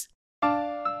Beavers.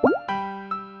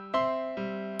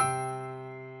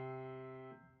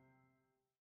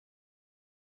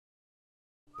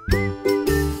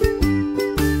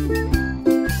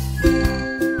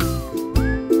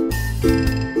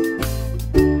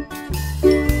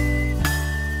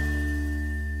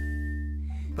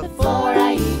 Before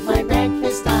I eat my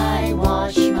breakfast, I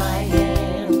wash my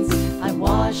hands. I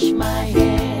wash my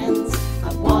hands.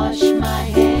 I wash my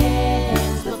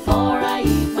hands. Before I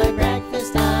eat my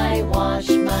breakfast, I wash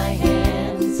my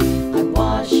hands. I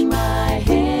wash my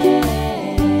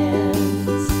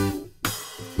hands.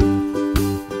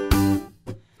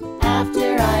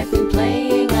 After I've been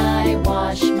playing, I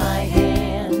wash my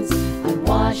hands. I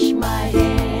wash my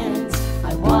hands.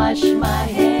 I wash my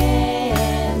hands.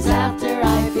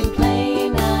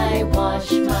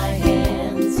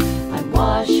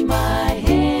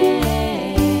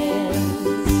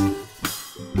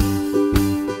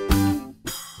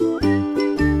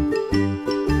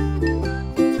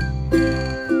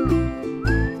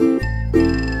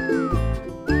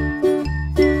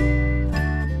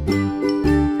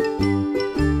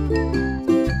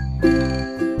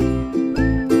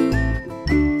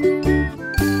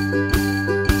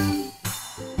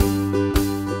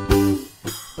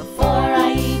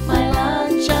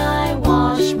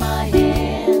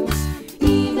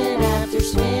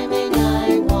 After swimming,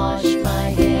 I wash my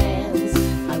hands.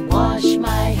 I wash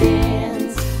my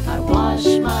hands. I wash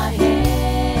my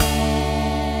hands.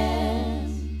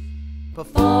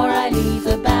 Before I leave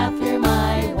the bathroom,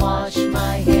 I wash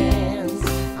my hands.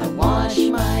 I wash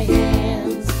my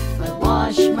hands. I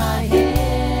wash my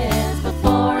hands.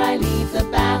 Before I leave the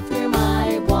bathroom,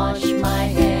 I wash my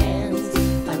hands.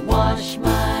 I wash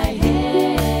my hands.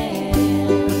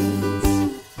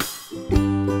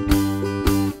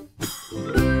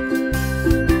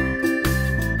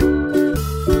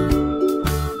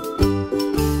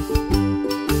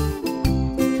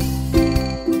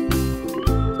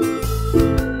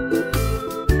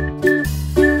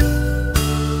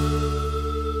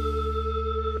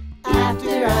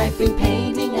 After I've been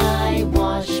painting, I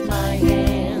wash my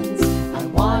hands. I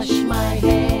wash my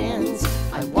hands.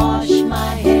 I wash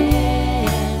my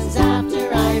hands.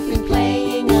 After I've been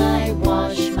playing, I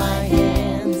wash my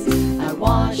hands. I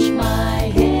wash my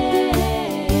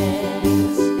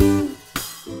hands.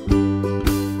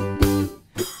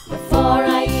 Before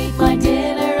I eat my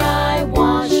dinner, I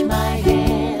wash my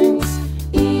hands.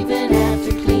 Even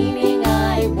after cleaning,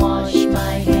 I wash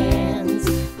my hands.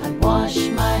 I wash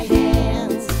my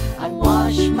hands. I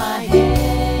wash my hands.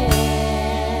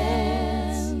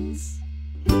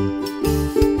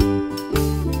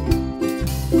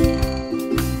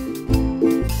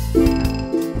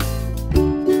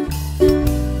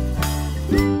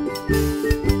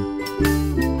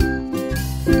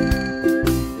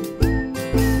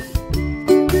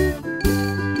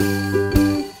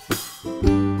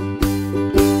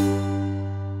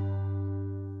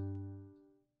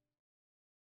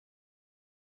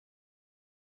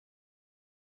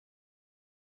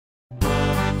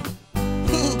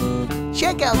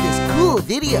 Check out this cool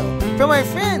video from our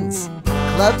friends,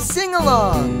 Club Sing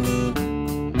Along.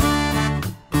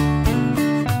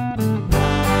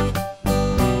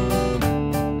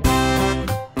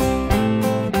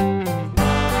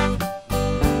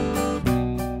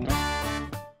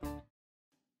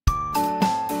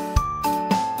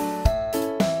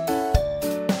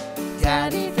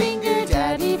 Daddy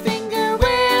finger,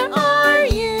 where are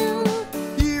you?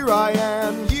 Here I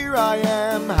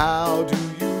am, how do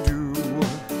you do?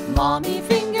 Mommy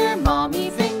finger,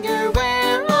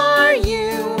 where are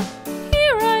you?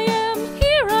 Here I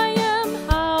am,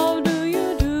 how do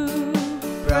you do?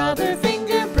 Brother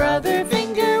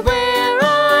finger, where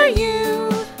are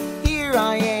you? Here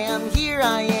I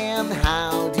am,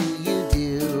 how do you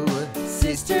do?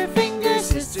 Sister finger,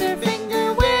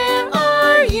 where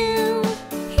are you?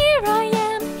 Here I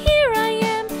am,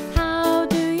 how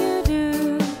do you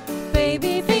do?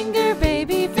 Baby finger,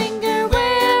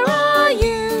 where are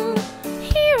you?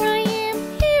 Here I am,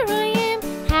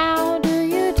 how do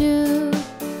you do?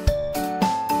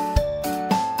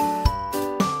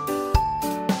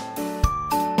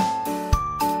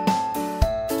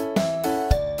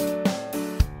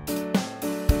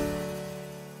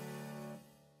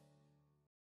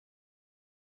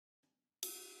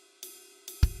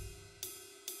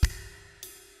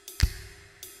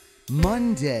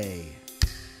 Monday,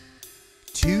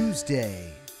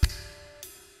 Tuesday,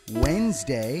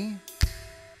 Wednesday,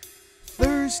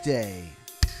 Thursday,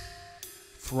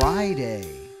 Friday,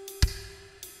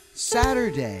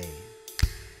 Saturday,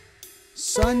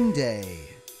 Sunday.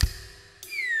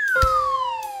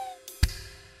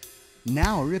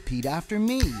 Now repeat after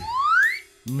me.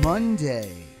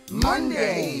 Monday,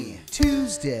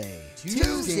 Tuesday,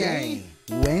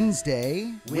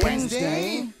 Wednesday,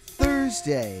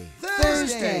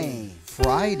 Thursday,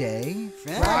 Friday,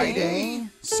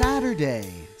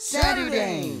 Saturday,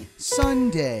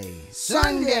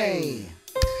 Sunday.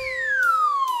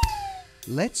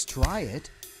 Let's try it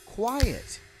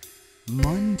quiet.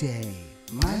 Monday,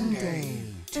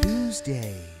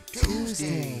 Tuesday,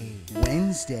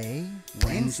 Wednesday,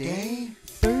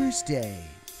 Thursday,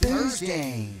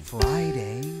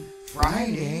 Friday,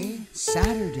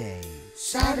 Saturday,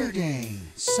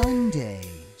 Sunday.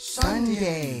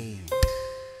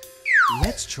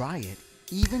 Let's try it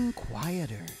even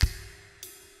quieter.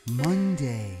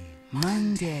 Monday,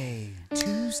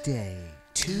 Tuesday,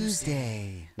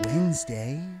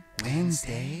 Wednesday,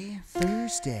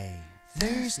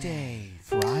 Thursday,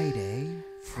 Friday,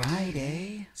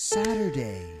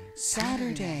 Saturday,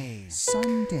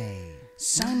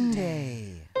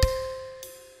 Sunday.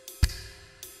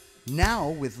 Now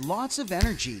with lots of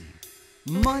energy.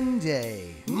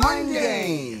 Monday,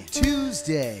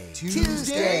 Tuesday,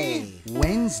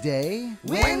 Wednesday,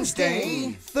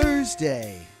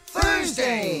 Thursday,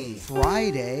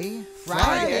 Friday,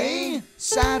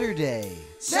 Saturday,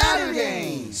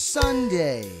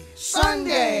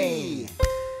 Sunday.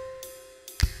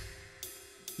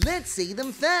 Let's say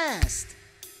them fast.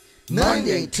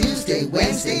 Monday, Tuesday,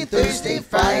 Wednesday, Thursday,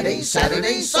 Friday,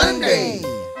 Saturday, Sunday.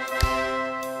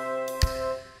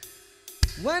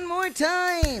 One more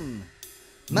time.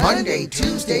 Monday,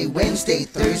 Tuesday, Wednesday,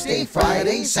 Thursday,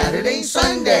 Friday, Saturday,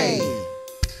 Sunday.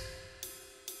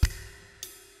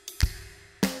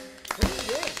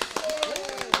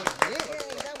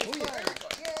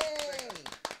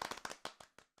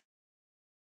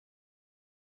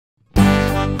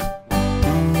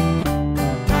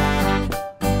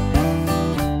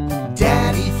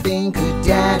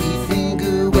 Daddy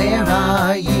finger, where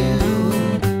are you?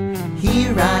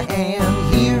 Here I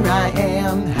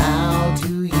am, how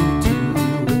do you do?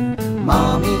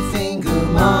 Mommy finger,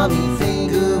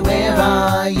 where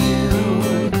are you?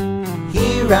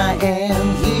 Here I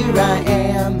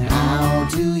am, how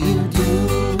do you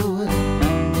do?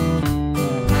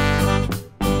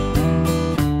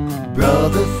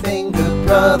 Brother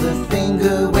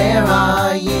finger, where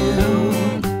are you?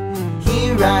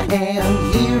 Here I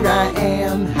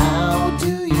am, how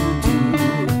do you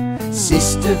do?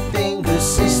 Sister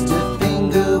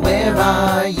finger, where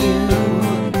are you?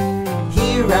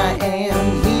 Here I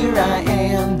am,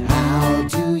 how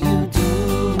do you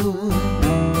do?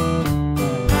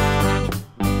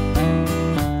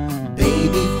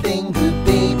 Baby finger,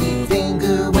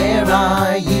 where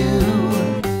are you?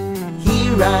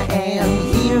 Here I am,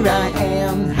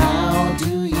 how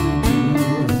do you do?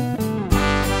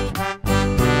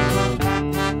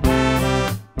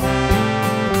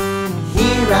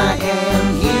 Here I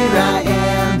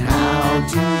am, how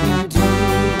do you do?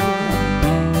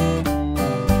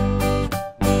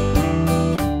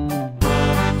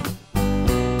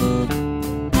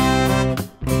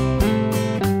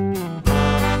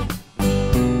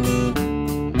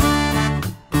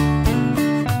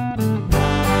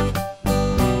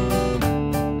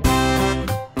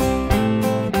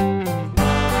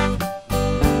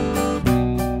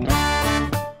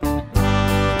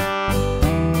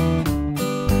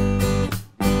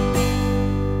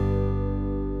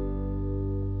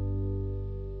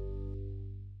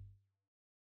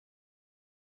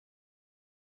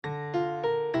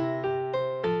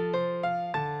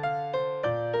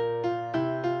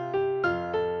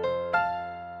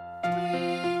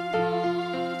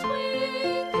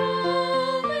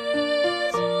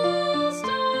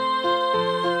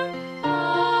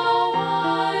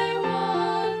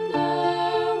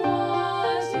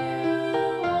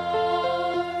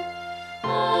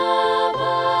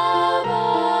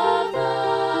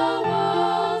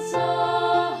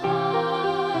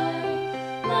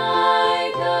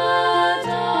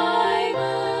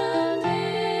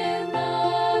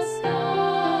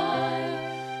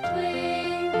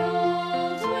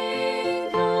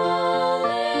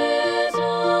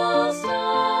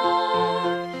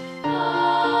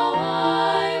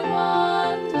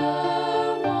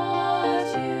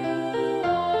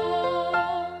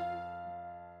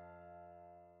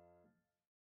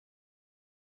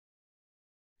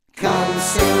 Come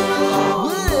sing along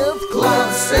with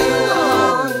club, sing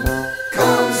along.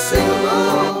 Come sing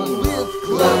along with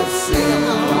club, sing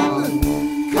along.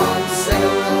 Come sing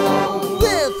along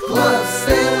with club,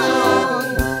 sing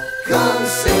along. Come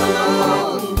sing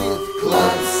along with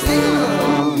club, sing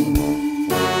along.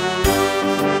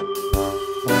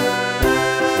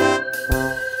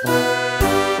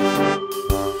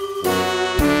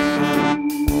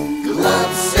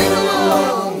 Club, sing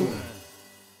along.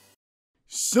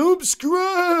 Subscribe!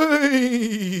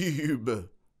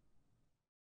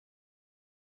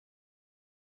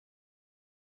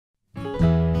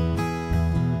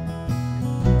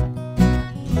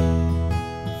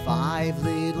 Five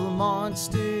little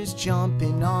monsters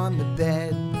jumping on the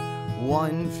bed.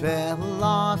 One fell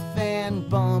off and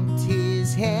bumped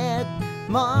his head.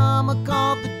 Mama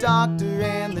called the doctor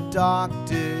and the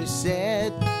doctor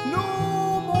said,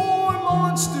 No more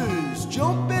monsters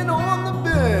jumping on the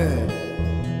bed.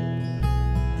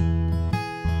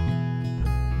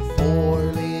 Four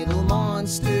little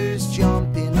monsters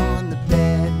jumping on the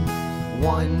bed.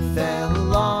 One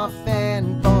fell off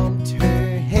and bumped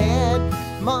her head.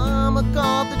 Mama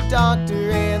called the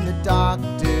doctor and the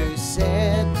doctor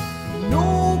said,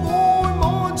 No more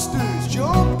monsters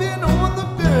jumping on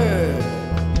the bed.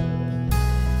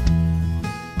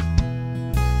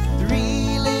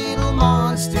 Three little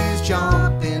monsters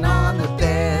jumping on the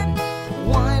bed.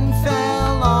 One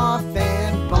fell off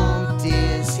and bumped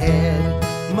his head.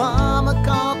 Mama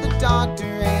called the doctor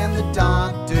and the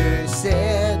doctor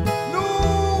said,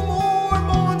 No more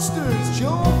monsters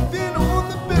jumping on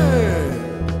the bed.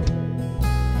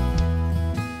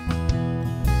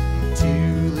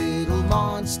 Two little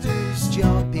monsters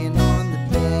jumping on the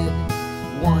bed.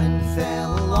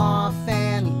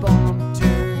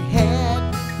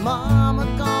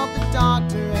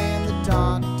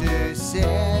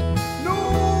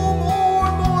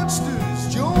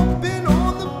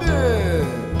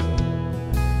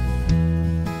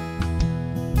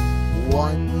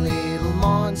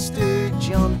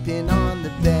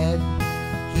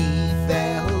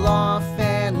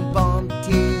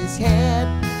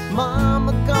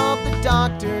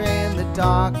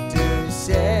 doctor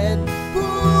said,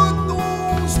 put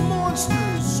those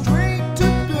monsters straight to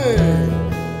bed.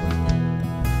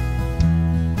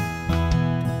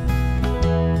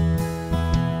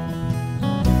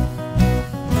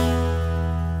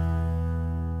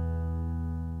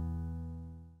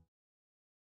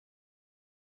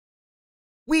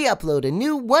 we upload a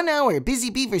new 1-hour Busy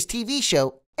Beavers TV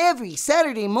show every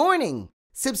Saturday morning.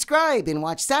 Subscribe and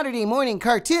watch Saturday morning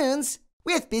cartoons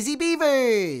with Busy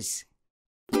Beavers.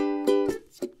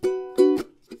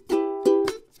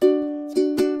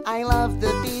 I love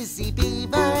the Busy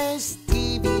Beavers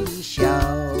TV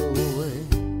show.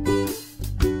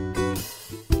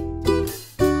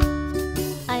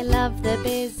 I love the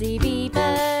Busy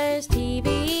Beavers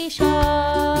TV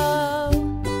show.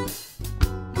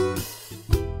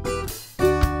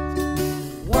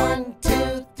 1,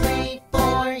 2, 3,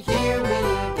 4, here we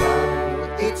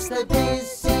go. It's the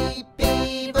Busy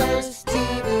Beavers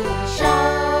TV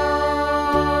show.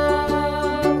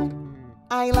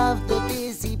 I love the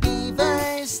Busy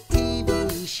Beavers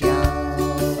TV show.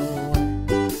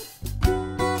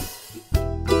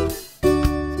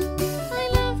 I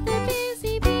love the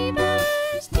Busy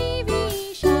Beavers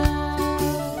TV show.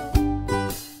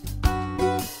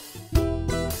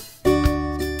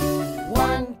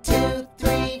 1, 2,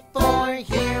 3, 4,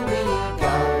 here we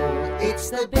go. It's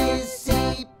the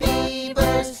Busy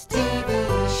Beavers TV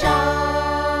show.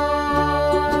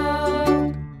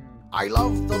 I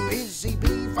love the Busy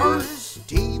Beavers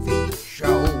TV